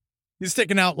again, he's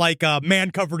sticking out like a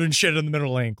man covered in shit in the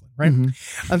middle of England, right?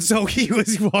 Mm-hmm. And so he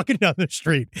was walking down the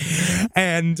street,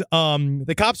 and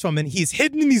the cops come in. He's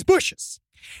hidden in these bushes,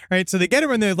 right? So they get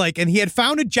him, and they're like, and he had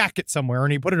found a jacket somewhere,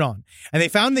 and he put it on, and they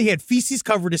found that he had feces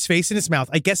covered his face and his mouth.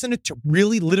 I guess in it to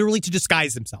literally to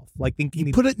disguise himself, like thinking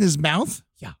He put it in his mouth?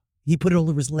 yeah, he put it all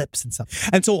over his lips and stuff.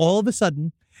 And so all of a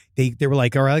sudden, they were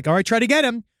like, all right, try to get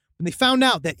him. And they found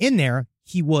out that in there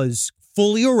he was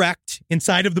fully erect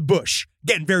inside of the bush.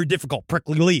 Again, very difficult,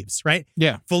 prickly leaves, right?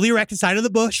 Yeah. Fully erect inside of the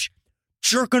bush,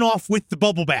 jerking off with the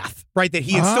bubble bath, right, that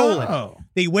he had stolen.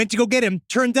 They went to go get him.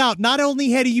 Turned out not only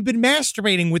had he been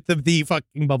masturbating with the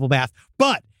fucking bubble bath,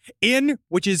 but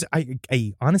which is,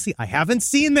 I honestly, I haven't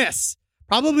seen this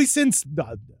probably since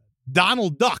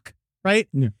Donald Duck, right?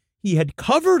 Yeah. He had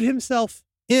covered himself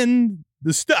in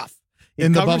the stuff.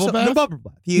 In the bubble bath? The bubble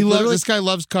bath. This guy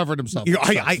loves covered himself.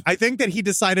 I think that he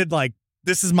decided, like,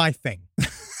 this is my thing.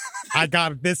 I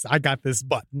got this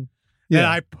button that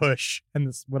I push, and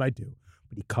this is what I do.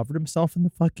 But he covered himself in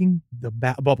the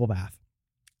bubble bath.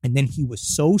 And then he was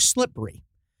so slippery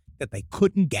that they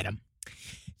couldn't get him.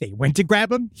 They went to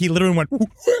grab him. He literally went,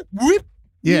 whoop,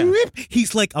 Yeah. whoop.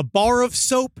 He's like a bar of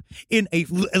soap in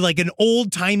like an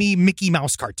old-timey Mickey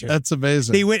Mouse cartoon. That's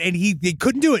amazing. They went, and they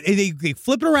couldn't do it. And they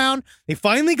flipped it around. They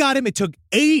finally got him. It took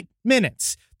 8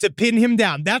 minutes to pin him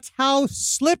down. That's how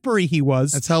slippery he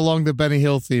was. That's how long the Benny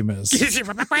Hill theme is.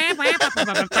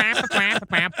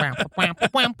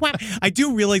 I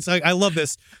do realize, I love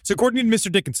this. So according to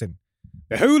Mr. Dickinson,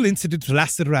 the whole incident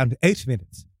lasted around 8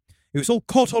 minutes. It was all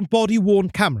caught on body-worn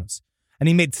cameras, and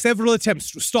he made several attempts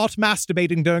to start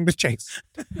masturbating during the chase.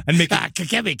 And making...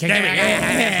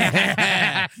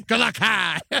 Good luck.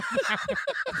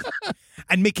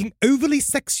 and making overly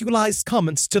sexualized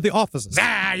comments to the officers.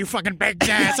 You fucking big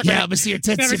ass. Yeah, let me see your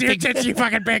tits. You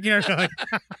fucking big.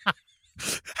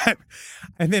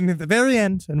 And then at the very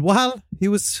end, and while he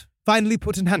was finally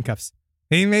put in handcuffs,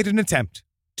 he made an attempt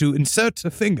to insert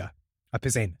a finger up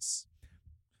his anus.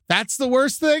 That's the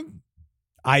worst thing?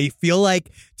 I feel like,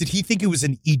 did he think it was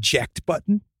an eject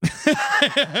button?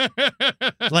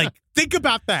 Like, think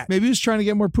about that. Maybe he was trying to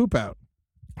get more poop out.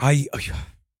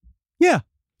 Yeah.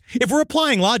 If we're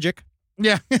applying logic,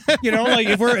 Yeah. you know, like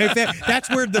that's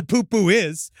where the poo-poo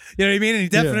is. You know what I mean? And he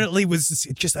definitely was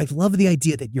just, I love the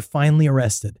idea that you're finally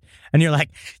arrested and you're like,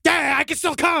 yeah, I can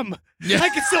still come. Yeah. I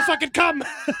can still fucking come.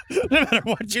 No matter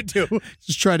what you do.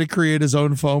 Just try to create his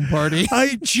own foam party.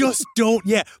 I just don't,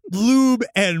 lube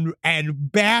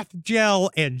and bath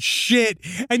gel and shit.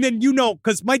 And then,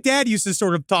 because my dad used to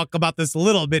sort of talk about this a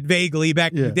little bit vaguely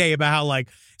back in the day about how, like,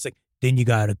 it's like, then you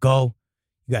gotta go.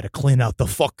 You gotta clean out the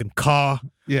fucking car.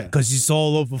 Yeah. Because it's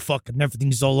all over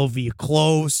everything's all over your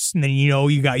clothes. And then,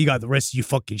 you got the rest of your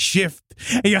fucking shift.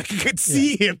 And I could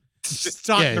see him just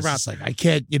talking about. It's like, I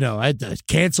can't, I had to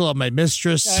cancel on my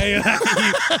mistress.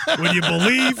 Would you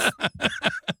believe? I'm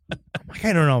like,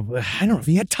 I don't know if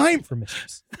he had time for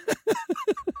mistress.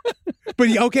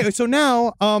 But okay, so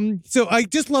now, so I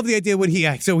just love the idea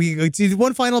he did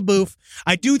one final boof.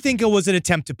 I do think it was an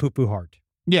attempt to poo-poo hard.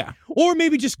 Yeah. Or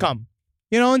maybe just come.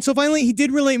 And so finally he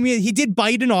did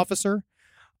bite an officer,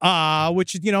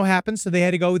 which, happens. So they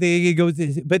had to go,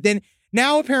 but then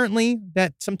now apparently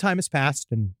that some time has passed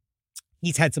and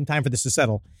he's had some time for this to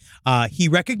settle. He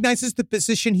recognizes the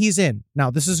position he's in.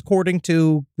 Now, this is according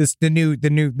to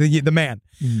the man.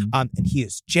 Mm-hmm. And he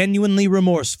is genuinely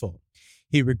remorseful.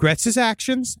 He regrets his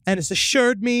actions and has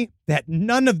assured me that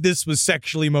none of this was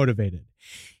sexually motivated.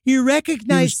 He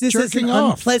recognized this as an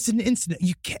unpleasant incident.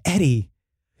 Eddie,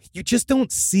 you just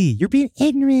don't see. You're being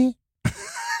ignorant.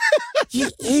 You're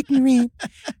ignorant.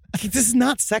 This is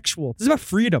not sexual. This is about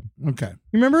freedom. Okay. You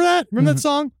remember that? Remember that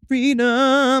song?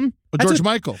 Freedom. George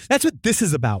Michael. That's what this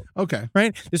is about. Okay.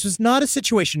 Right? This was not a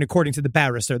situation, according to the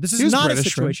barrister. This is not British, a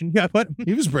situation. Right? Yeah, but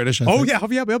he was British. I think.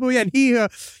 Yeah. And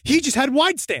he just had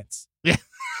wide stance. Yeah.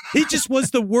 He just was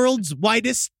the world's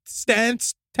widest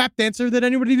stance tap dancer that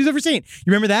anybody's ever seen. You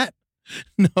remember that?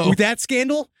 No. With that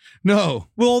scandal? No.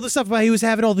 Well, all the stuff about he was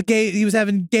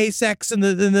having gay sex in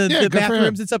the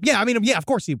bathrooms and stuff. Yeah, I mean, of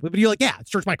course but you're like,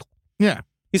 it's George Michael. Yeah.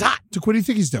 He's hot. So what do you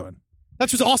think he's doing?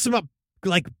 That's what's awesome about,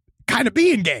 like, kind of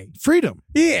being gay. Freedom.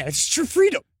 Yeah, it's true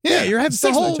freedom. Yeah, you're having it's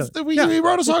sex the with whole each other. that we Yeah.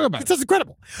 wrote a song about. That's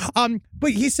incredible.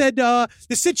 But he said the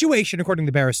situation, according to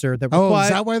the barrister, that Oh, required. is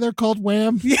that why they're called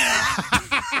Wham?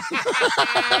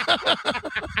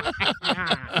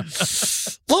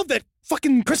 Love that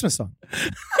fucking Christmas song.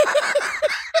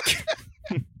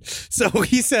 So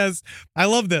he says, I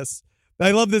love this.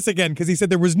 I love this again because he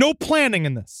said there was no planning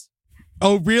in this.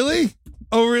 Oh, really?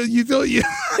 Oh, really? You thought you?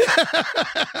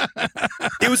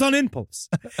 It was on impulse.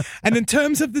 And in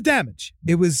terms of the damage,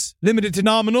 it was limited to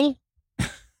nominal.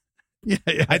 Yeah.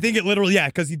 I think it literally,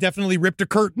 because he definitely ripped a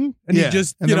curtain and Yeah. he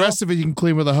just, and the rest of it you can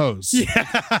clean with a hose. Yeah.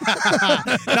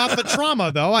 Not the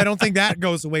trauma, though. I don't think that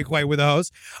goes away quite with a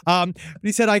hose. But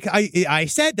he said, I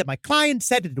said that my client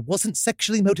said that it wasn't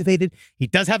sexually motivated. He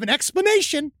does have an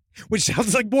explanation, which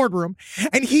sounds like boardroom.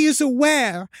 And he is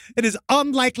aware it is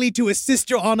unlikely to assist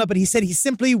Your Honor, but he said he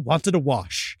simply wanted a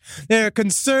wash. There are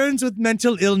concerns with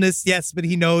mental illness, yes, but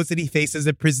he knows that he faces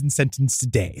a prison sentence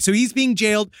today. So he's being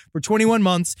jailed for 21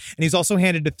 months, and he's also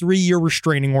handed a 3-year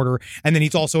restraining order, and then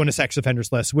he's also in a sex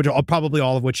offenders list, which probably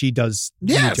all of which he does.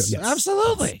 Yes,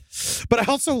 absolutely. But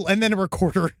I also, and then a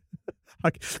recorder,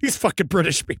 like, these fucking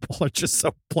British people are just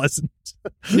so pleasant.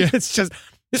 Yeah. It's just,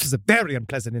 this was a very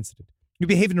unpleasant incident. You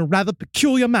behaved in a rather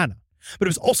peculiar manner, but it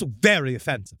was also very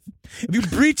offensive. If you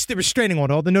breach the restraining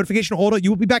order or the notification order, you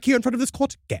will be back here in front of this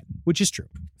court again, which is true.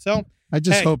 So I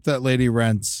just hope that lady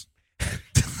rents.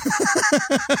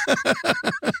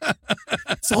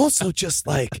 It's also just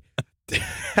like,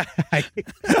 I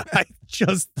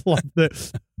just love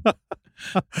this.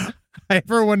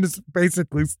 Everyone is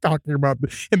basically talking about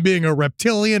him being a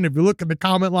reptilian. If you look in the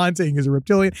comment line saying he's a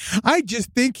reptilian, I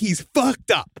just think he's fucked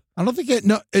up. I don't think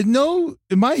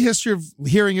in my history of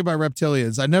hearing about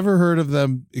reptilians, I never heard of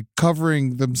them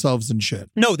covering themselves in shit.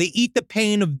 No, they eat the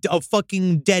pain of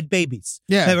fucking dead babies.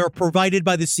 Yeah. That are provided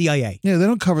by the CIA. Yeah, they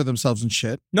don't cover themselves in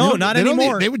shit. No, not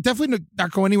anymore. They would definitely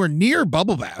not go anywhere near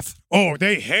bubble bath. Oh,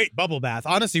 they hate bubble bath.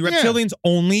 Honestly, reptilians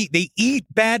they eat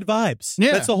bad vibes.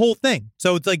 Yeah. That's the whole thing.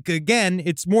 So it's like, again,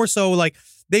 it's more so like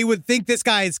they would think this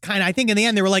guy is kind of, I think in the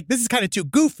end they were like, this is kind of too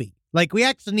goofy. Like we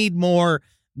actually need more,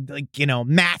 like,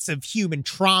 massive human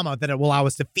trauma that will allow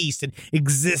us to feast and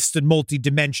exist in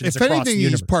multi-dimensions If across anything, the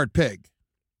universe. he's part pig.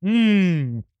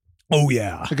 Oh,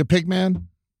 yeah. Like a pig man.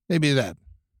 Maybe that.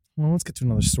 Well, let's get to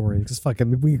another story because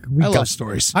fucking I love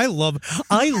stories. I love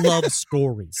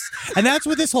stories. And that's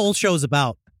what this whole show's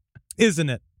about, isn't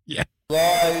it? Yeah.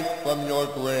 Rise from your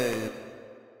grave.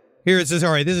 Here it says,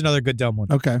 all right, this is another good dumb one.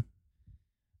 Okay.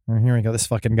 All right, here we go. This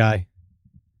fucking guy.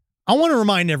 I want to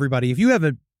remind everybody, if you have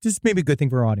this may be a good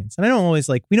thing for our audience. And I don't always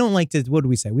we don't like to, what do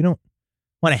we say? We don't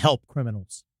want to help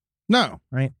criminals. No.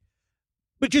 Right?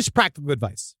 But just practical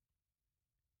advice.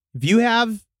 If you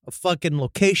have a fucking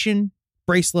location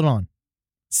bracelet on,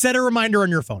 set a reminder on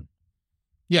your phone.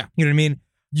 Yeah. You know what I mean?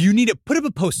 You need to put up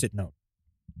a Post-it note.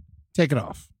 Take it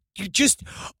off. You just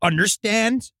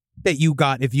understand that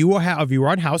if you are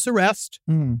on house arrest,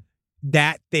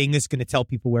 that thing is going to tell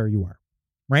people where you are.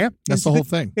 Right? That's the whole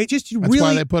thing. That's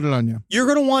why they put it on you. You're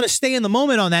going to want to stay in the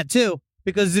moment on that too,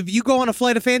 because if you go on a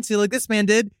flight of fancy like this man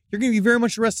did, you're going to be very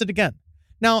much arrested again.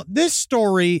 Now, this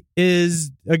story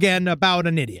is, again, about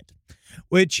an idiot,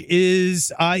 which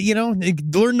is, learn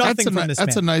nothing from this man.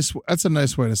 That's a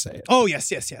nice way to say it. Oh, yes.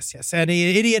 An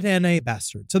idiot and a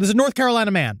bastard. So there's a North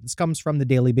Carolina man. This comes from the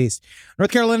Daily Beast.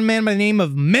 North Carolina man by the name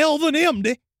of Melvin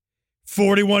Emdy,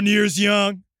 41 years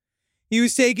young. He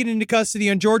was taken into custody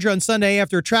in Georgia on Sunday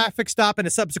after a traffic stop and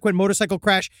a subsequent motorcycle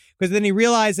crash, because then he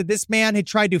realized that this man had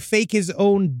tried to fake his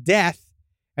own death.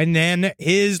 And then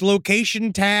his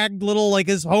location tagged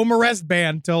his home arrest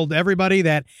band told everybody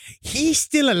that he's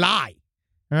still alive.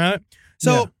 All right.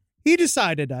 So he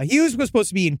decided he was supposed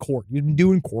to be in court. He'd been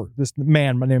doing court. This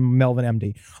man, my name is Melvin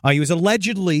Emdy. He was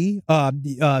allegedly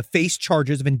faced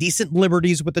charges of indecent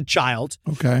liberties with a child.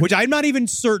 Okay. Which I'm not even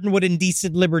certain what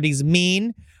indecent liberties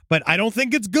mean, but I don't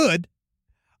think it's good.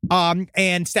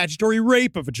 And statutory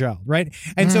rape of a child, right?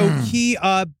 And so he,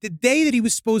 the day that he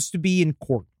was supposed to be in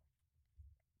court,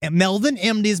 and Melvin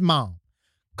Emdy's mom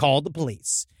called the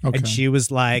police, and she was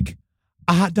like,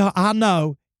 I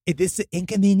know this is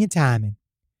inconvenient timing,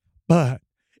 but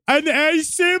in a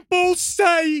simple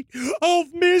state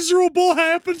of miserable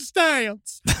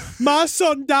happenstance, my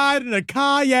son died in a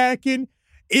kayaking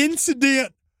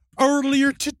incident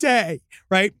earlier today,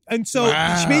 right? And so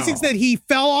she basically said he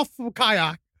fell off of a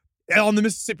kayak on the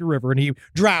Mississippi River and he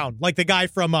drowned, like the guy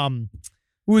from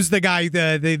who's the guy,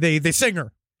 the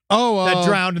singer. That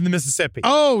drowned in the Mississippi.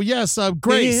 Oh, yes.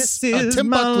 Grace. Tim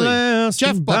Buckley.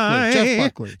 Jeff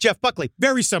Buckley. Jeff Buckley.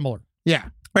 Very similar. Yeah.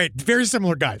 Right, very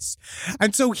similar guys.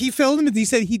 And so he filled him and he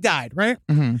said he died, right?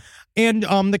 Mm-hmm.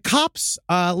 And the cops,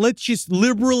 let's just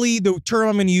liberally, the term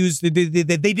I'm going to use, they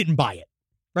didn't buy it.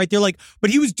 Right? They're like, but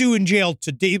he was due in jail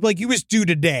today. Like, he was due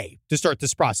today to start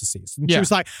this process. And she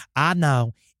was like, I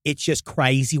know. It's just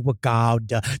crazy what God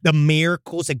does. The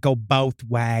miracles that go both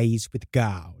ways with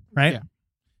God. Right? Yeah.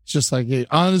 It's just like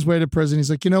on his way to prison, he's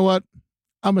like, you know what?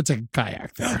 I'm going to take a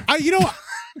kayak there. You know what?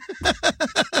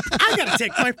 I gotta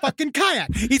take my fucking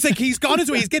kayak. He's like, he's gone his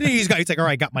way. He's like, all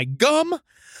right, I got my gum.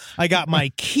 I got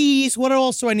my keys. What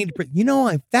else do I need to bring? You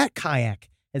know, that kayak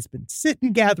has been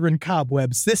sitting gathering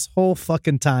cobwebs this whole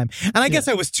fucking time. And I guess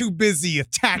I was too busy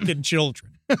attacking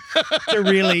children to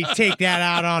really take that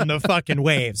out on the fucking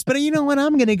waves. But you know what? I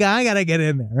gotta get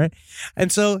in there, right? And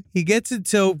so he gets it.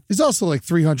 So he's also like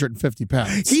 350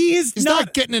 pounds. He's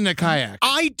not getting in a kayak.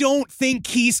 I don't think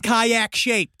he's kayak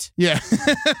shaped. Yeah.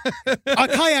 A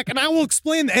kayak, and I will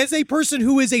explain, as a person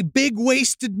who is a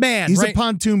big-waisted man. He's right? a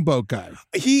pontoon boat guy.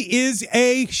 He is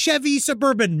a Chevy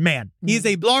Suburban man. He is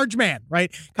a large man,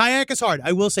 right? Kayak is hard.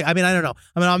 I will say, I don't know.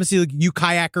 Obviously, like, you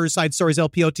kayakers, side stories,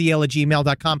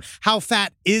 lpotl@gmail.com. How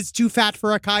fat is too fat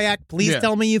for a kayak? Please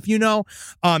tell me if you know.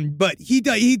 But he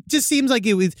just seems like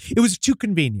it was too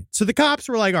convenient. So the cops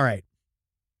were like, all right,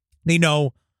 they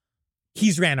know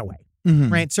he's ran away,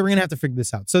 right? So we're going to have to figure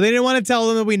this out. So they didn't want to tell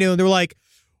them that we knew. And they were like,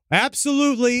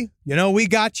 absolutely. You know, we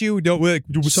got you. We're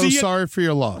so sorry for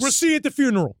your loss. We'll see you at the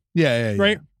funeral. Yeah.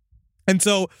 Right? And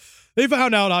so they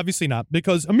found out, obviously not,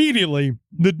 because immediately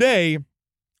the day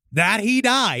that he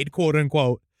died, quote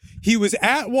unquote, he was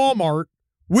at Walmart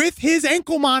with his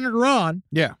ankle monitor on.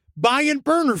 Yeah. Buying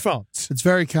burner phones. It's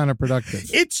very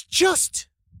counterproductive. It's just,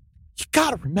 you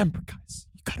got to remember, guys.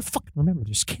 You got to fucking remember,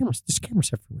 there's cameras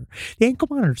everywhere. The ankle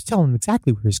monitor's telling him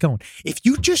exactly where he's going. If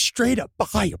you just straight up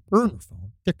buy a burner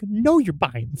phone, they're going to know you're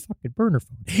buying the fucking burner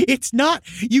phone. It's not,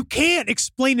 you can't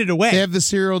explain it away. They have the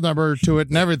serial number to it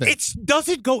and everything. It's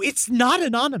not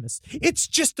anonymous. It's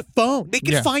just a phone. They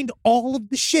can find all of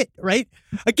the shit, right?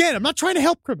 Again, I'm not trying to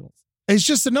help criminals. It's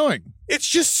just annoying. It's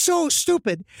just so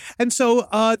stupid. And so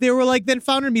they were like, then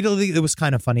found immediately. It was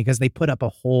kind of funny because they put up a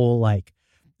whole, like,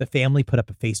 the family put up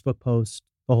a Facebook post.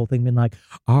 The whole thing been like,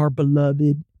 our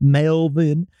beloved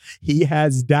Melvin, he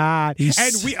has died.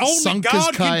 And we only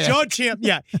God can judge him.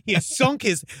 Yeah, he has sunk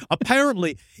his,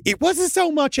 apparently, it wasn't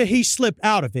so much that he slipped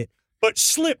out of it, but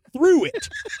slipped through it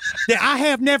that I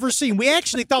have never seen. We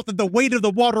actually thought that the weight of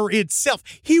the water itself,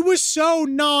 he was so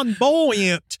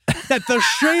non-buoyant that the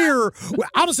share,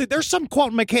 honestly, there's some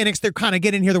quantum mechanics they're kind of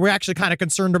getting here that we're actually kind of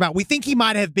concerned about. We think he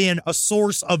might have been a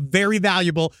source of very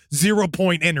valuable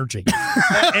 0-point energy.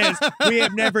 As we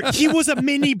have never, he was a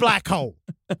mini black hole.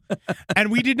 And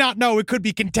we did not know it could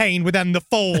be contained within the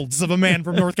folds of a man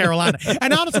from North Carolina.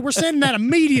 And honestly, we're sending that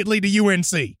immediately to UNC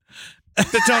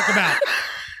to talk about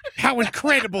how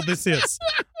incredible this is.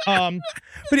 But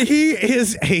he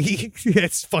is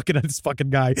this fucking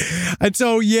guy. And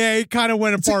so, yeah, it kind of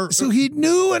went apart. So he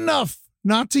knew enough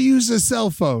not to use his cell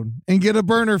phone and get a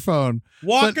burner phone.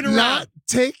 Walking around. Not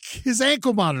take his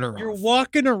ankle monitor off. You're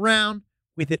walking around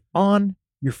with it on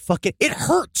your fucking, it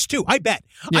hurts too, I bet.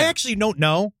 Yeah. I actually don't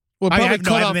know. Well, probably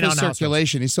cut off been his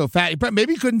circulation. He's so fat.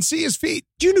 Maybe he couldn't see his feet.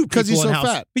 You knew because he's so house,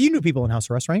 fat. But you knew people in house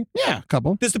arrest, right? Yeah, a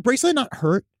couple. Does the bracelet not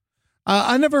hurt?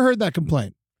 I never heard that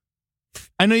complaint.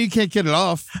 I know you can't get it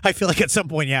off. I feel like at some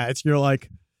point, yeah, you're like,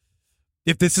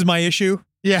 if this is my issue,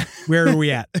 yeah, where are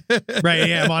we at? Right?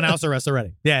 Yeah, I'm on house arrest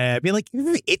already. Yeah, I'd be like, this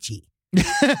is itchy.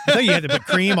 I thought you had to put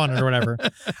cream on it or whatever.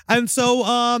 And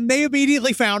so they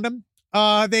immediately found him.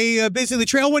 They basically, the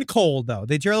trail went cold, though.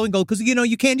 The trail went cold because, you know,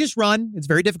 you can't just run. It's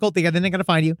very difficult. Then they're going to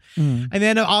find you. And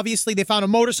then, obviously, they found a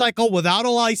motorcycle without a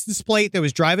license plate that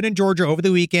was driving in Georgia over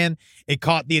the weekend. It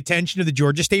caught the attention of the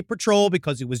Georgia State Patrol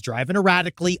because he was driving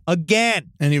erratically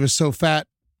again. And he was so fat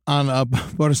on a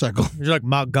motorcycle. You're like,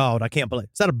 my God, I can't believe.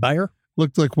 Is that a bear?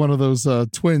 Looked like one of those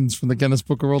twins from the Guinness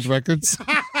Book of World Records.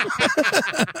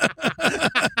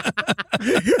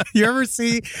 You remember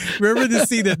to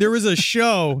see that there was a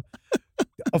show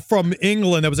from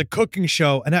England that was a cooking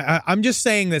show, and I'm just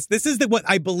saying this is what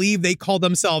I believe they call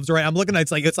themselves, right? I'm looking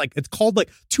at it's called like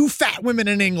Two Fat Women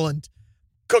in England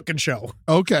cooking show.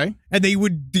 Okay. And they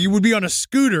would be on a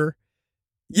scooter.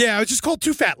 Yeah, it was just called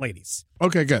Two Fat Ladies.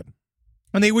 Okay, good.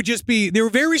 And they were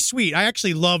very sweet. I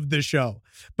actually loved this show,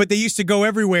 but they used to go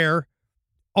everywhere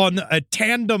on a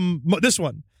tandem,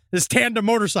 this tandem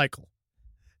motorcycle.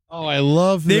 Oh, I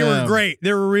love them. They were great.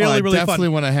 They were really, really fun. I definitely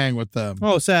want to hang with them.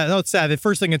 Oh, sad. Oh, it's sad. The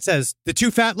first thing it says, the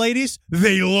two fat ladies,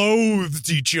 they loathed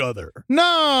each other.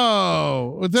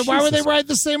 No. Then why would they ride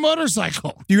the same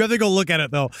motorcycle? You have to go look at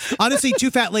it, though. Honestly,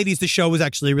 Two Fat Ladies, the show was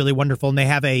actually really wonderful, and they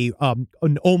have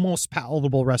an almost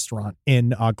palatable restaurant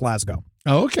in Glasgow.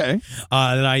 Oh, okay.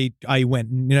 That I went,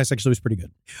 and it actually was pretty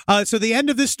good. So the end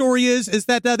of this story is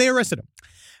that they arrested him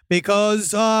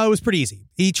because it was pretty easy.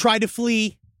 He tried to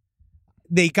flee.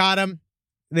 They got him.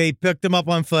 They picked him up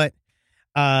on foot.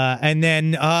 And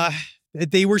then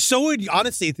they were so,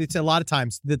 honestly, it's a lot of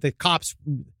times that the cops,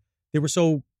 they were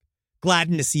so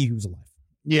glad to see he was alive.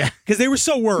 Yeah. Because they were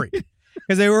so worried.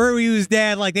 Because they were worried he was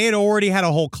dead. Like, they had already had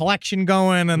a whole collection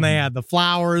going, and they had the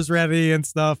flowers ready and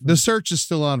stuff. The search is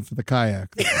still on for the kayak.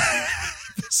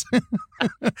 It's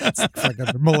like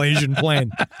a Malaysian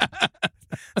plane.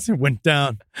 It went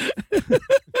down.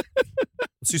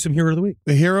 Let's do some Hero of the Week.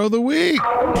 The Hero of the Week.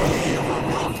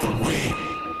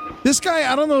 This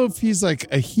guy, I don't know if he's like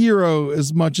a hero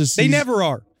as much as They never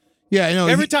are. Yeah, I know.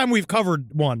 Every time we've covered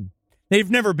one, they've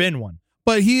never been one.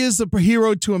 But he is a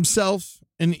hero to himself,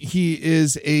 and he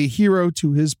is a hero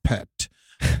to his pet.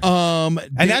 And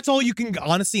that's all you can,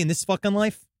 honestly, in this fucking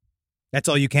life. That's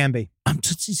all you can be. I'm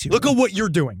Tootsie's hero. Look at what you're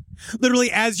doing.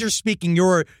 Literally, as you're speaking,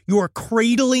 you're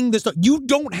cradling this. You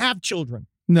don't have children.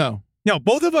 No. No,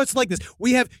 both of us like this.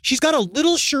 She's got a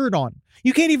little shirt on.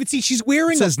 You can't even see. She's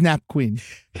wearing. It says nap queen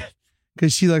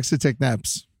because she likes to take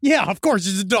naps. Yeah, of course.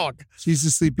 She's a dog. She's a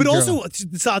sleepy But girl. also,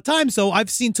 it's odd times, though, I've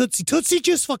seen Tootsie. Tootsie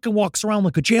just fucking walks around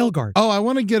like a jail guard. Oh, I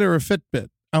want to get her a Fitbit.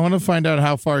 I want to find out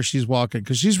how far she's walking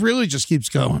because she's really just keeps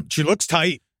going. She looks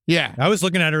tight. Yeah. I was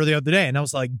looking at her the other day, and I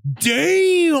was like,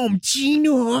 damn,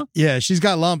 Gina. Yeah, she's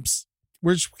got lumps.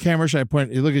 Which camera should I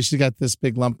point? Look, she's got this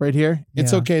big lump right here.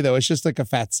 It's Yeah. okay, though. It's just like a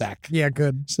fat sack. Yeah,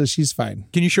 good. So she's fine.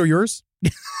 Can you show yours?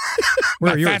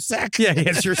 Where are yours? Fat sack? Yeah,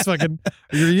 it's yours fucking.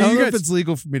 I don't know if it's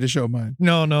legal for me to show mine.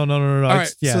 No. All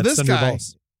right, Yeah, so it's this under guy,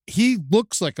 balls. he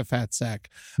looks like a fat sack.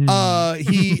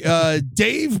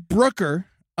 Dave Brooker,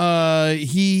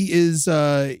 he's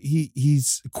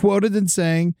quoted in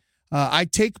saying, I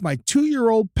take my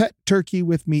 2-year-old pet turkey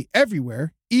with me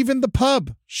everywhere, even the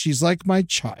pub. She's like my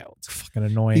child. Fucking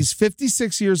annoying. He's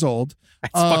 56 years old.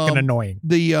 That's fucking annoying.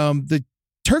 The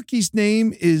turkey's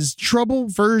name is Trouble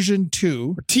Version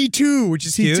 2. T2, which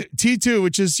is cute. T2,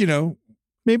 which is,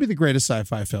 maybe the greatest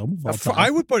sci-fi film of all time. I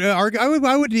would put. It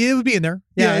would be in there.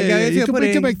 Yeah. You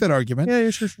can make that argument. Yeah,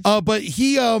 sure. But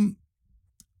he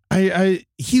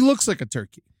looks like a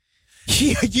turkey.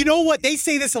 You know what? They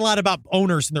say this a lot about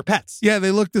owners and their pets. Yeah, they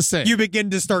look the same. You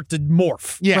begin to start to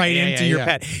morph into your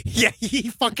pet. Yeah, he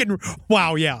fucking,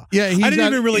 wow, yeah. Yeah, I didn't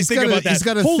even really think about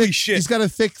that. Holy shit. He's got a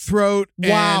thick throat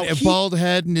Wow, and a bald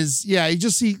head and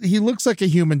he looks like a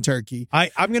human turkey.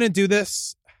 I'm going to do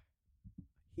this.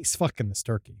 He's fucking this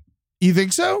turkey. You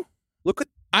think so? Look at,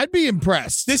 I'd be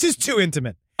impressed. this is too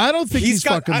intimate. I don't think he's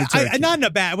fucking the turkey. Not in a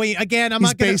bad way. Again, I'm he's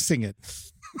not going to. basing it.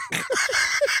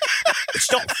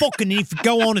 Stop fucking if you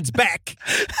go on its back.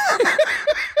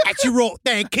 That's your right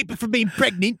thing. Keep it from being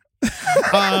pregnant.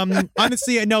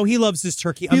 Honestly, no, he loves this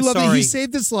turkey. I'm sorry. He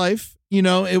saved his life.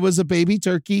 It was a baby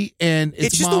turkey, and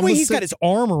it's just the way he's got his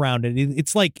arm around it.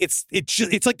 It's like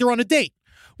they're on a date.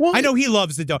 Well, I know he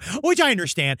loves the dog, which I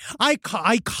understand. I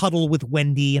cuddle with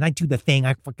Wendy, and I do the thing.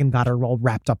 I fucking got her all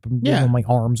wrapped up in my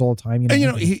arms all the time.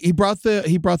 And he brought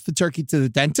the turkey to the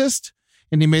dentist.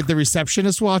 And he made the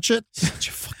receptionist watch it. Such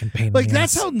a fucking pain. Like,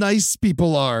 that's how nice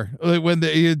people are. Like, when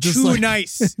they just too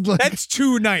nice. That's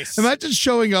too nice. Imagine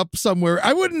showing up somewhere.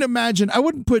 I wouldn't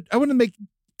make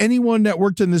anyone that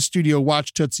worked in this studio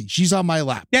watch Tootsie. She's on my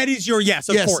lap. That is your yes,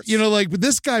 of course. But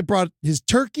this guy brought his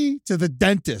turkey to the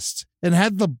dentist and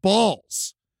had the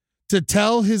balls to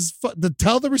tell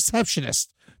the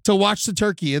receptionist to watch the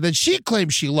turkey, and then she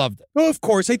claims she loved it. Well, of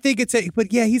course, I think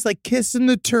but yeah, he's like kissing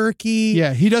the turkey.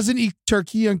 Yeah, he doesn't eat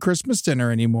turkey on Christmas dinner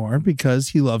anymore because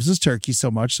he loves his turkey so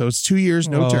much. So it's 2 years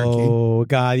no turkey. Oh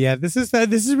God, yeah, this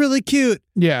is really cute.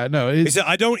 Yeah, no, he said,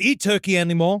 I don't eat turkey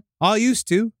anymore. I used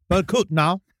to, but I could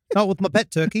now. Not with my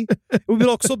pet turkey. It would be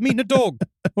like something eating a dog.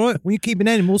 All right, when you keep an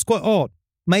animal, it's quite hard.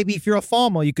 Maybe if you're a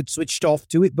farmer, you could switch off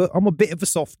to it, but I'm a bit of a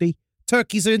softie.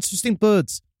 Turkeys are interesting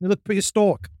birds. They look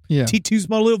prehistoric. Yeah. T2's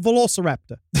my little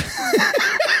velociraptor.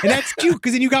 And that's cute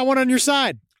because then you got one on your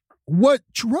side. What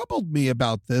troubled me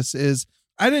about this is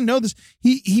I didn't know this.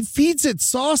 He feeds it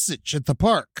sausage at the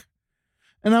park.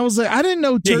 And I was like, I didn't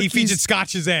know turkeys. Yeah, he feeds it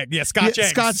Scotch's egg. Yeah, Scotch eggs.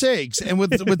 Scotch eggs. And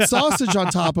with sausage on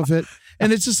top of it.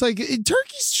 And it's just like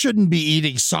turkeys shouldn't be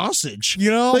eating sausage.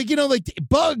 Like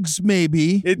bugs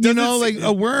maybe. Like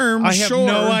a worm. I have sure.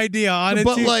 no idea on it.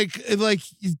 But like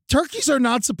turkeys are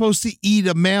not supposed to eat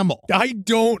a mammal. I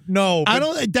don't know. I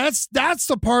don't. That's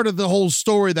the part of the whole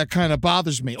story that kind of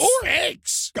bothers me. Or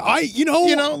eggs.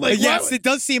 Yes, it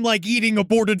does seem like eating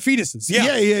aborted fetuses.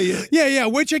 Yeah.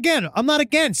 Which again, I'm not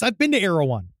against. I've been to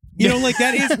Erewhon.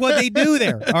 That is what they do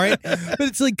there. All right. But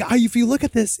it's like, if you look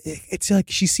at this, it's like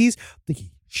she's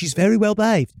very well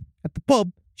behaved at the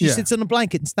pub. She sits on a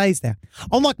blanket and stays there.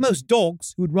 Unlike most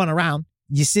dogs who would run around,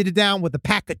 you sit her down with a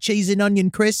pack of cheese and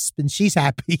onion crisps, and she's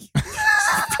happy.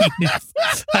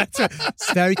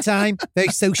 It's very tame, very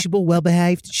sociable, well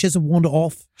behaved. She doesn't wander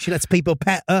off. She lets people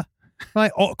pet her.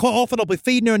 Right. Quite often I'll be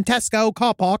feeding her in Tesco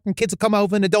car park, and kids will come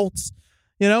over and adults.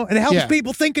 And it helps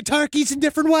people think of turkeys in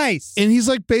different ways. And he's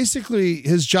like, basically,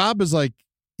 his job is like,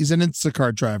 he's an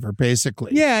Instacart driver,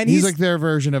 basically. Yeah, and he's like their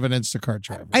version of an Instacart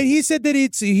driver. And he said that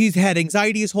he's had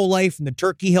anxiety his whole life, and the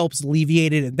turkey helps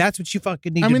alleviate it, and that's what you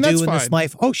fucking need to do in this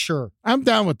life. Oh, sure. I'm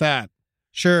down with that.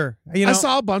 Sure. I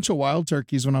saw a bunch of wild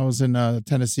turkeys when I was in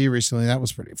Tennessee recently. That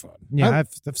was pretty fun. Yeah,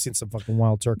 I've seen some fucking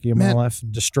wild turkey in my life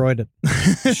and destroyed it.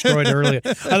 Destroyed it earlier.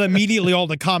 And immediately all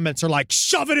the comments are like,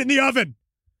 shove it in the oven.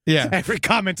 Yeah. Every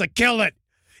comment's like, kill it.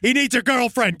 He needs a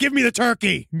girlfriend. Give me the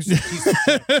turkey.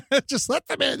 Just let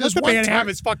the man. Let the man have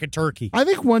his fucking turkey. I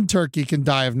think one turkey can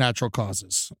die of natural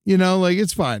causes.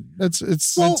 It's fine.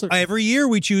 It's every year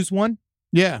we choose one.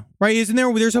 Yeah. Right? Isn't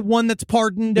there? There's one that's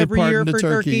pardoned every year for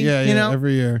turkey. Yeah,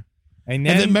 every year. And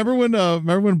then remember when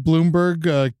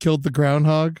Bloomberg killed the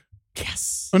groundhog?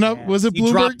 Yes. Oh, no, was it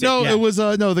Bloomberg? It was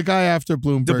the guy after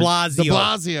Bloomberg. De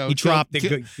Blasio. He dropped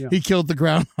it. He killed the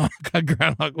groundhog.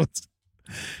 Groundhog was.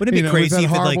 Wouldn't it be crazy? We've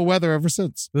had horrible weather ever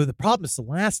since. Well, the problem is the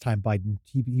last time Biden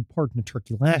he pardoned a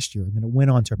turkey last year, and then it went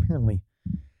on to apparently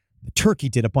the turkey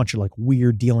did a bunch of like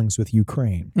weird dealings with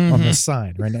Ukraine on the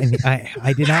side, right? And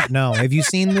I did not know. Have you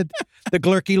seen the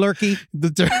Glurky Lurky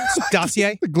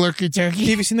dossier? The Glurky turkey.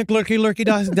 Have you seen the Glurky Lurky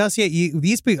dossier?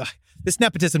 These people. This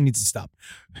nepotism needs to stop.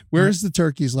 Where's the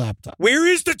turkey's laptop? Where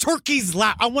is the turkey's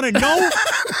laptop? I want to know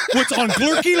what's on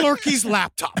Glurky Lurky's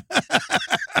laptop.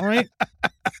 All right?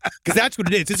 Because that's what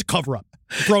it is. It's a cover-up.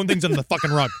 Throwing things under the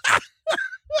fucking rug.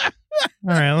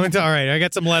 All right. I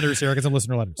got some letters here. I got some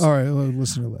listener letters. All right,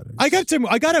 listener letters. I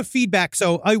got a feedback.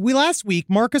 So we last week,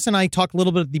 Marcus and I talked a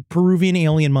little bit of the Peruvian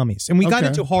alien mummies, and we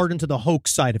got hard into the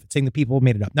hoax side of it, saying that people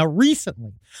made it up. Now,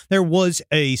 recently, there was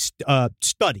a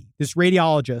study. This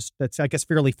radiologist that's, I guess,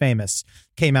 fairly famous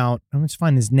came out. Let's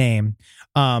find his name.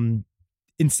 And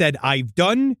said, I've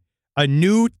done a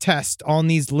new test on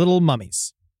these little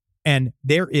mummies, and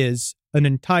there is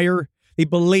they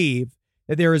believe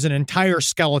that there is an entire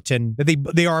skeleton, that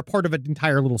they are a part of an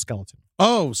entire little skeleton.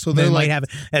 Oh, so they might have,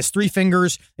 has 3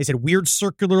 fingers. They said weird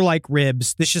circular like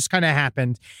ribs. This just kind of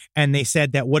happened. And they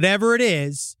said that whatever it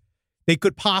is, they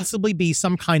could possibly be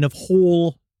some kind of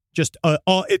whole,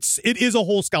 it is a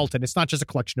whole skeleton. It's not just a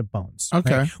collection of bones.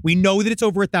 Okay. Right? We know that it's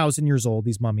over 1,000 years old,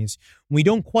 these mummies. We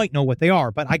don't quite know what they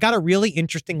are, but I got a really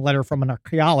interesting letter from an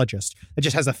archaeologist that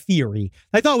just has a theory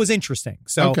I thought was interesting.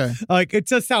 So it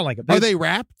does sound like it. Are they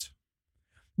wrapped?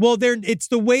 Well, it's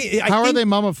the way. How are they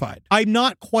mummified? I'm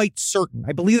not quite certain.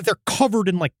 I believe that they're covered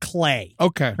in like clay.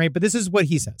 Okay. Right. But this is what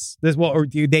he says. Or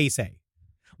they say.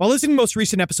 While listening to most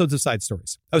recent episodes of Side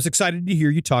Stories, I was excited to hear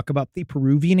you talk about the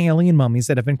Peruvian alien mummies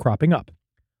that have been cropping up.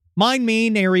 My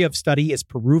main area of study is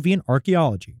Peruvian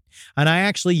archaeology, and I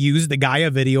actually use the Gaia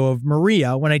video of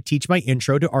Maria when I teach my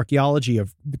intro to archaeology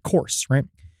of the course, right?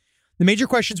 The major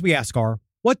questions we ask are,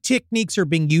 what techniques are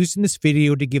being used in this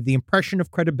video to give the impression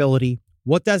of credibility?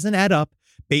 What doesn't add up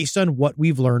based on what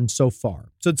we've learned so far?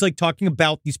 So it's like talking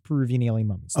about these Peruvian alien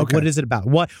mummies. Like, what is it about?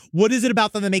 What is it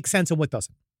about them that makes sense and what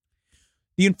doesn't?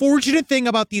 The unfortunate thing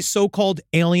about these so-called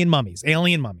alien mummies,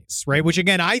 right? Which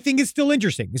again, I think is still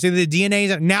interesting. You see the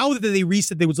DNA, now that they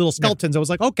reset those little skeletons, I was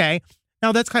like, okay,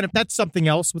 now that's something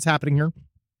else. What's happening here?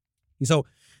 So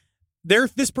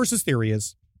this person's theory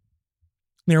is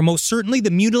they are most certainly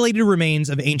the mutilated remains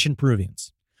of ancient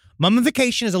Peruvians.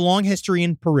 Mummification has a long history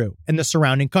in Peru and the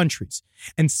surrounding countries,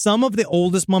 and some of the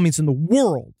oldest mummies in the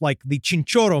world, like the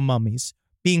Chinchorro mummies,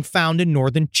 being found in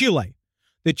northern Chile.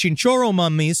 The Chinchorro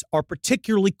mummies are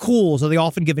particularly cool, so they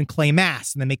often give in clay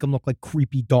masks, and they make them look like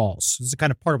creepy dolls. This is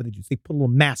kind of part of what they do. They put a little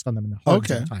mask on them in the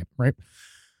heart of the time, right?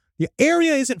 The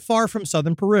area isn't far from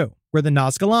southern Peru, where the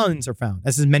Nazca are found,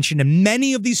 as is mentioned in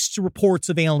many of these reports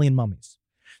of alien mummies.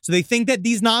 So they think that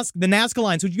the Nazca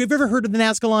lines, would you have ever heard of the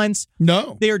Nazca lines?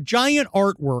 No. They are giant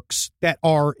artworks that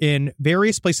are in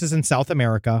various places in South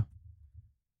America.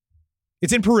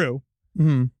 It's in Peru.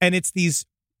 Mm-hmm. And it's these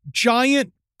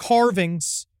giant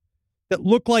carvings that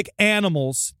look like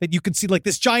animals that you can see, like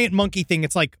this giant monkey thing.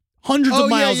 It's like hundreds of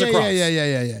miles across.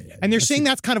 Yeah. And they're saying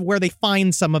that's kind of where they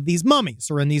find some of these mummies,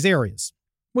 or in these areas.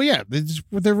 Well, yeah,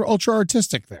 they're ultra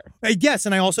artistic there. Yes,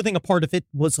 and I also think a part of it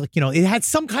was like, it had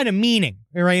some kind of meaning,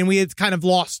 right? And we had kind of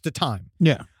lost to time.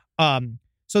 Yeah.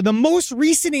 So the most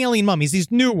recent alien mummies, these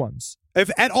new ones, if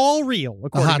at all real,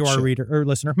 according to our reader or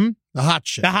listener, the hot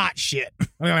shit. The hot shit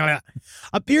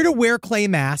appear to wear clay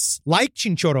masks like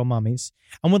chinchorro mummies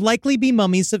and would likely be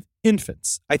mummies of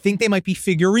infants. I think they might be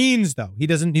figurines, though.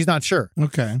 He's not sure.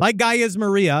 Okay. Like Gaia's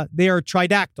Maria, they are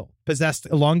tridactyl, possessed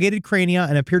elongated crania,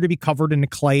 and appear to be covered in a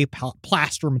clay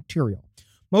plaster material.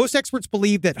 Most experts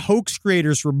believe that hoax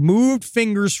creators removed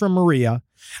fingers from Maria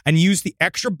and used the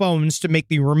extra bones to make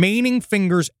the remaining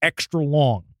fingers extra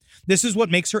long. This is what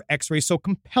makes her x-ray so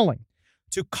compelling.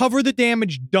 To cover the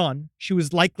damage done, she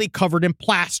was likely covered in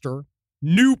plaster,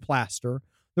 new plaster.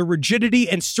 The rigidity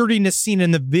and sturdiness seen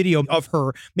in the video of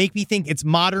her make me think it's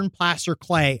modern plaster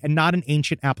clay and not an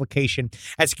ancient application,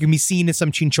 as can be seen in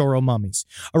some chinchorro mummies.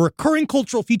 A recurring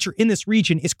cultural feature in this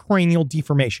region is cranial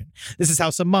deformation. This is how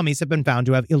some mummies have been found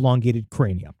to have elongated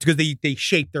crania, because they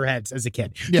shape their heads as a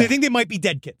kid. Yeah. They think they might be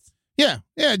dead kids. Yeah,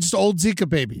 just old Zika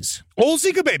babies. Old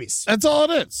Zika babies. That's all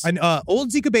it is. And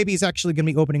old Zika baby is actually going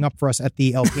to be opening up for us at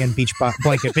the LPN Beach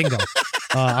Blanket Bingo.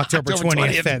 October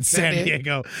 20th in San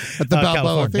Diego. At the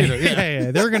Balboa California. Theater.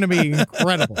 Yeah. They're going to be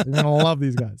incredible. You're going to love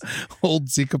these guys. Old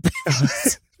Zika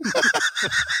babies.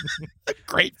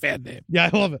 Great fan name. Yeah,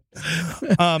 I love it.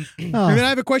 And then I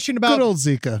have a question about... Good old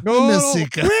Zika. Oh, I miss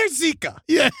Zika. Where's Zika?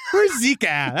 Yeah. Where's Zika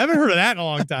at? I haven't heard of that in a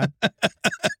long time.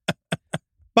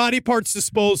 Body parts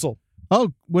disposal.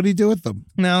 Oh, what do you do with them?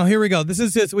 Now, here we go. This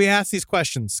is just, we ask these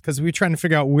questions because we're trying to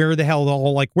figure out where the hell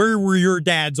where were your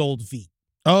dad's old feet?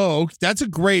 Oh, that's a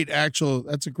great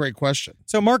question.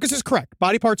 So Marcus is correct.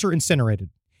 Body parts are incinerated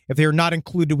if they are not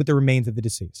included with the remains of the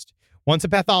deceased. Once a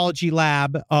pathology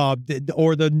lab or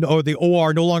the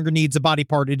OR no longer needs a body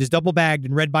part, it is double bagged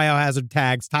in red biohazard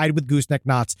tags, tied with gooseneck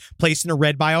knots, placed in a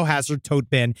red biohazard tote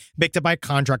bin, picked up by a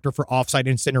contractor for offsite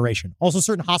incineration. Also,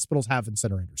 certain hospitals have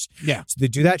incinerators. Yeah. So they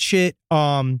do that shit.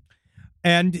 And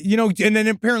then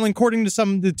apparently, according to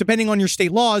some, depending on your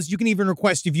state laws, you can even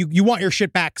request if you want your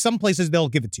shit back. Some places they'll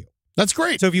give it to you. That's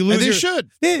great. So if you lose, and they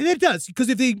should. It does, because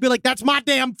if they be like, "That's my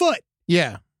damn foot,"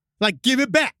 yeah, like give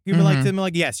it back. You like to them,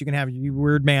 like, yes, you can have, you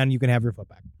weird man, you can have your foot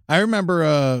back. I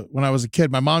remember when I was a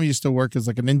kid, my mom used to work as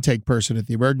like an intake person at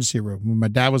the emergency room. When my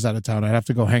dad was out of town, I'd have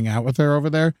to go hang out with her over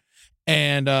there.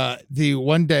 And the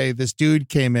one day, this dude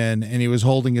came in and he was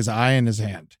holding his eye in his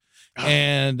hand.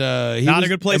 And a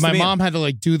good place. My mom had to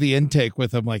like do the intake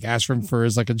with him, like ask him for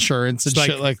his like insurance and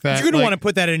shit like that. You're gonna want to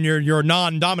put that in your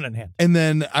non-dominant hand. And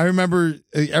then I remember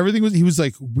he was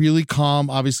like really calm,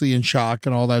 obviously in shock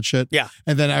and all that shit. Yeah.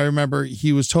 And then I remember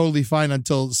he was totally fine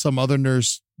until some other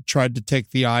nurse tried to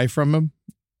take the eye from him.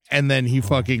 And then he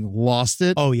fucking lost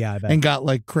it. Oh yeah, I bet. And got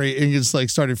like crazy and just like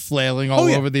started flailing all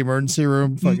over the emergency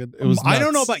room. Fucking, it was nuts. I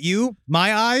don't know about you.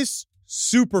 My eyes,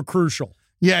 super crucial.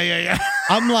 Yeah.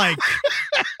 I'm like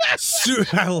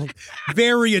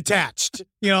very attached.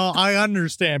 I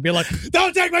understand. Be like,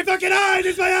 don't take my fucking eyes.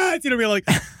 It's my eyes. Be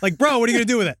like, bro, what are you gonna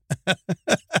do with it?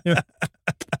 You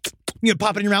gonna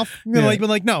pop it in your mouth?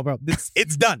 Like, no, bro.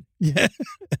 It's done. Yeah.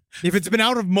 If it's been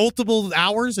out of multiple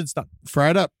hours, it's done. Fry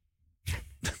it up.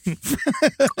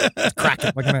 Crack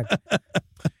it like an egg.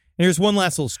 Here's one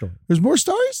last little story. There's more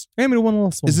stories? I mean, one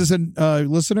last one. Is this a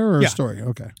listener or a story?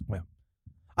 Okay. Well,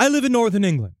 I live in northern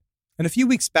England, and a few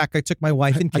weeks back, I took my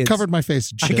wife and kids. I covered my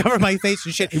face and shit.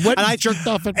 And I jerked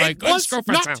off at my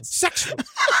ex-girlfriend's house. Sexual.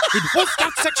 It was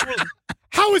not sexual.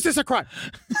 How is this a crime?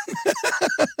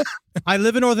 I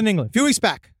live in northern England. A few weeks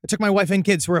back, I took my wife and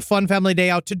kids for a fun family day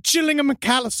out to Chillingham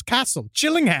Castle.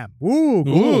 Chillingham. Ooh.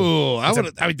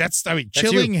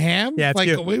 Chillingham? Yeah,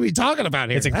 like, what are we talking about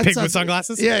here? It's a pig with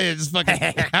sunglasses? Yeah, just fucking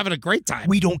having a great time.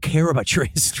 We don't care about your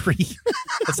history.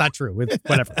 That's not true.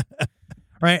 Whatever.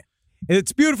 Right?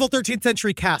 It's a beautiful 13th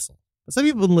century castle. But some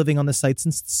people have been living on the site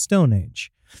since the Stone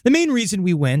Age. The main reason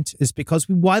we went is because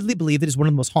we widely believe it is one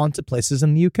of the most haunted places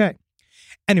in the UK.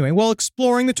 Anyway, while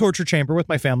exploring the torture chamber with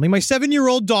my family, my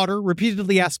 7-year-old daughter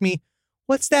repeatedly asked me,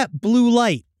 "What's that blue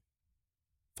light?"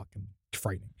 Fucking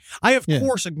frightening. I, of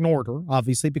course, ignored her,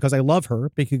 obviously, because I love her,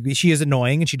 because she is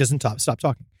annoying and she doesn't stop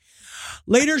talking.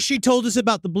 Later, she told us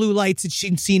about the blue lights that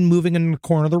she'd seen moving in the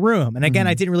corner of the room. And again,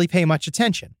 I didn't really pay much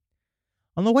attention.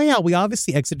 On the way out, we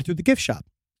obviously exited through the gift shop.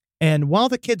 And while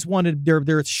the kids wanted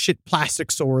their shit plastic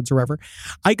swords or whatever,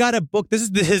 I got a book. This is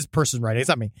his person writing. It's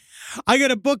not me. I got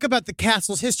a book about the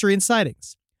castle's history and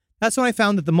sightings. That's when I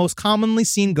found that the most commonly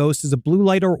seen ghost is a blue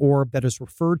light or orb that is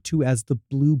referred to as the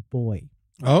blue boy.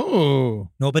 Oh.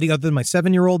 Nobody other than my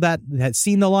 7-year-old that had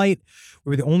seen the light.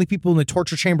 We were the only people in the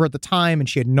torture chamber at the time, and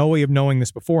she had no way of knowing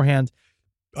this beforehand.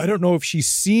 I don't know if she's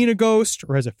seen a ghost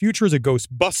or has a future as a ghost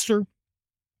buster,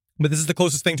 but this is the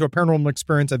closest thing to a paranormal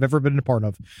experience I've ever been a part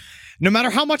of. No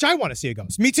matter how much I want to see a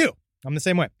ghost. Me too. I'm the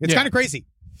same way. It's kind of crazy.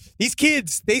 These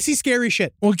kids, they see scary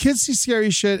shit. Well, kids see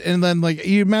scary shit, and then, like,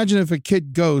 you imagine if a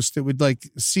kid ghost, it would, like,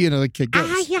 see another kid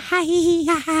ghost.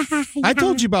 I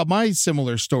told you about my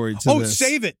similar story to this.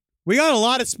 Save it. We got a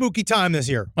lot of spooky time this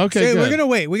year. Okay, good. We're going to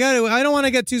wait. I don't want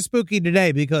to get too spooky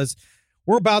today because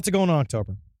we're about to go in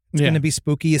October. It's going to be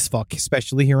spooky as fuck,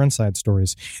 especially here on Side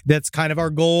Stories. That's kind of our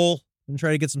goal. I'm going to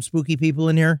try to get some spooky people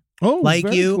in here. Oh, like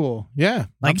very you. Cool. Yeah.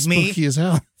 Like I'm me. Spooky as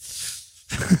hell.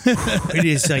 It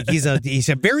is like he's a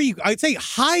very, I'd say,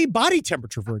 high body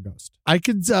temperature for a ghost. I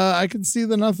could see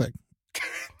the nothing.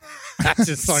 That's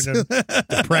just fucking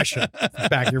depression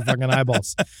back your fucking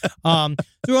eyeballs. So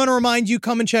we want to remind you,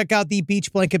 come and check out the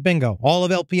Beach Blanket Bingo. All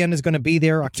of LPN is going to be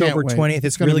there October 20th.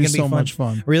 It's really going to be so much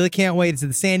fun. Really can't wait. It's at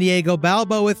the San Diego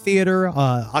Balboa Theater,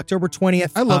 October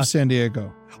 20th. I love San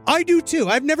Diego. I do too.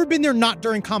 I've never been there not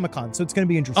during Comic-Con, so it's going to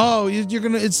be interesting. Oh, you're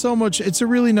gonna. It's so much. It's a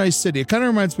really nice city. It kind of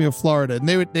reminds me of Florida, and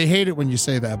they hate it when you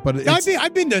say that. But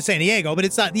I've been to San Diego, but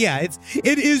it's not. Yeah,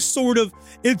 it is sort of.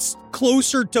 It's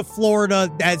closer to Florida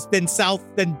than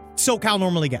SoCal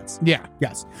normally gets. Yeah.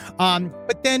 Yes.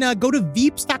 But then go to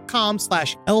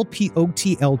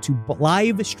veeps.com/LPOTL to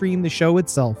live stream the show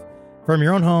itself from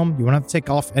your own home. You won't have to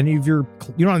take off any of your.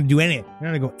 You don't have to do anything. You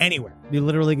don't have to go anywhere. You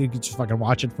literally could just fucking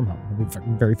watch it from home. It'll be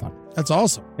fucking very fun. That's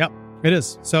awesome. Yep, it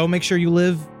is. So make sure you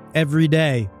live every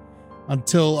day.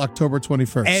 Until October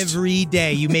 21st. Every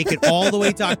day. You make it all the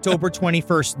way to October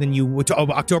 21st, then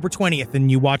October 20th, and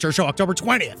you watch our show October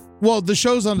 20th. Well, the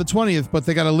show's on the 20th, but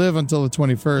they got to live until the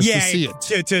 21st to see it.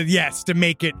 To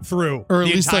make it through. Or at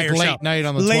the least like entire late show. night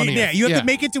on the 20th. Yeah, you have to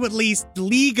make it to at least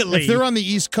legally. If they're on the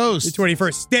East Coast. The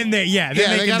 21st. Then they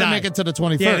they got to make it to the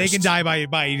 21st. Yeah, they can die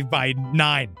by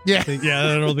 9. Yeah.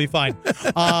 Yeah, it'll be fine.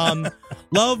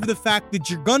 Love the fact that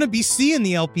you're going to be seeing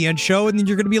the LPN show, and then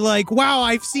you're going to be like, wow,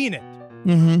 I've seen it.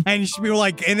 Mm-hmm. And you should be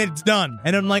like, and it's done.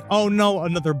 And I'm like, oh no,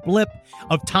 another blip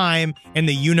of time in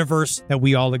the universe that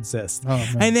we all exist. Oh,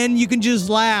 man. And then you can just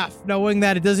laugh knowing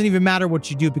that it doesn't even matter what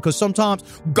you do because sometimes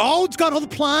God's got all the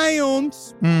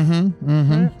plans.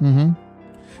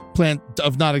 Plan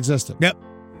of not existent. Yep.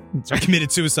 I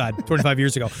committed suicide 25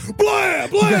 years ago. Blah,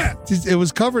 blah. It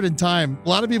was covered in time. A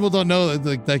lot of people don't know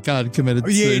that God committed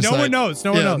suicide. No one knows.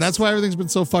 No one knows. And that's why everything's been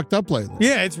so fucked up lately.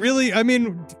 Yeah, it's really, I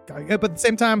mean, but at the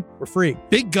same time, we're free.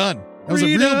 Big gun. That was a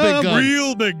real big gun.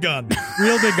 Real big gun.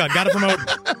 Real big gun. Got to promote.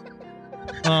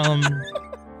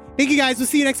 Thank you guys. We'll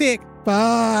see you next week.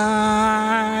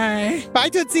 Bye. Bye,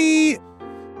 Tootsie.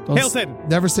 Hail Satan.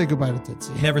 Never say goodbye to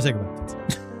Tootsie. Never say goodbye to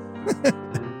Tootsie.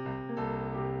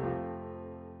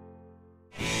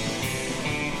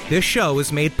 This show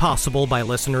is made possible by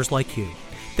listeners like you.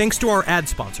 Thanks to our ad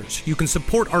sponsors, you can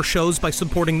support our shows by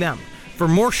supporting them. For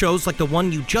more shows like the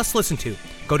one you just listened to,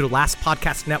 go to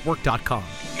lastpodcastnetwork.com.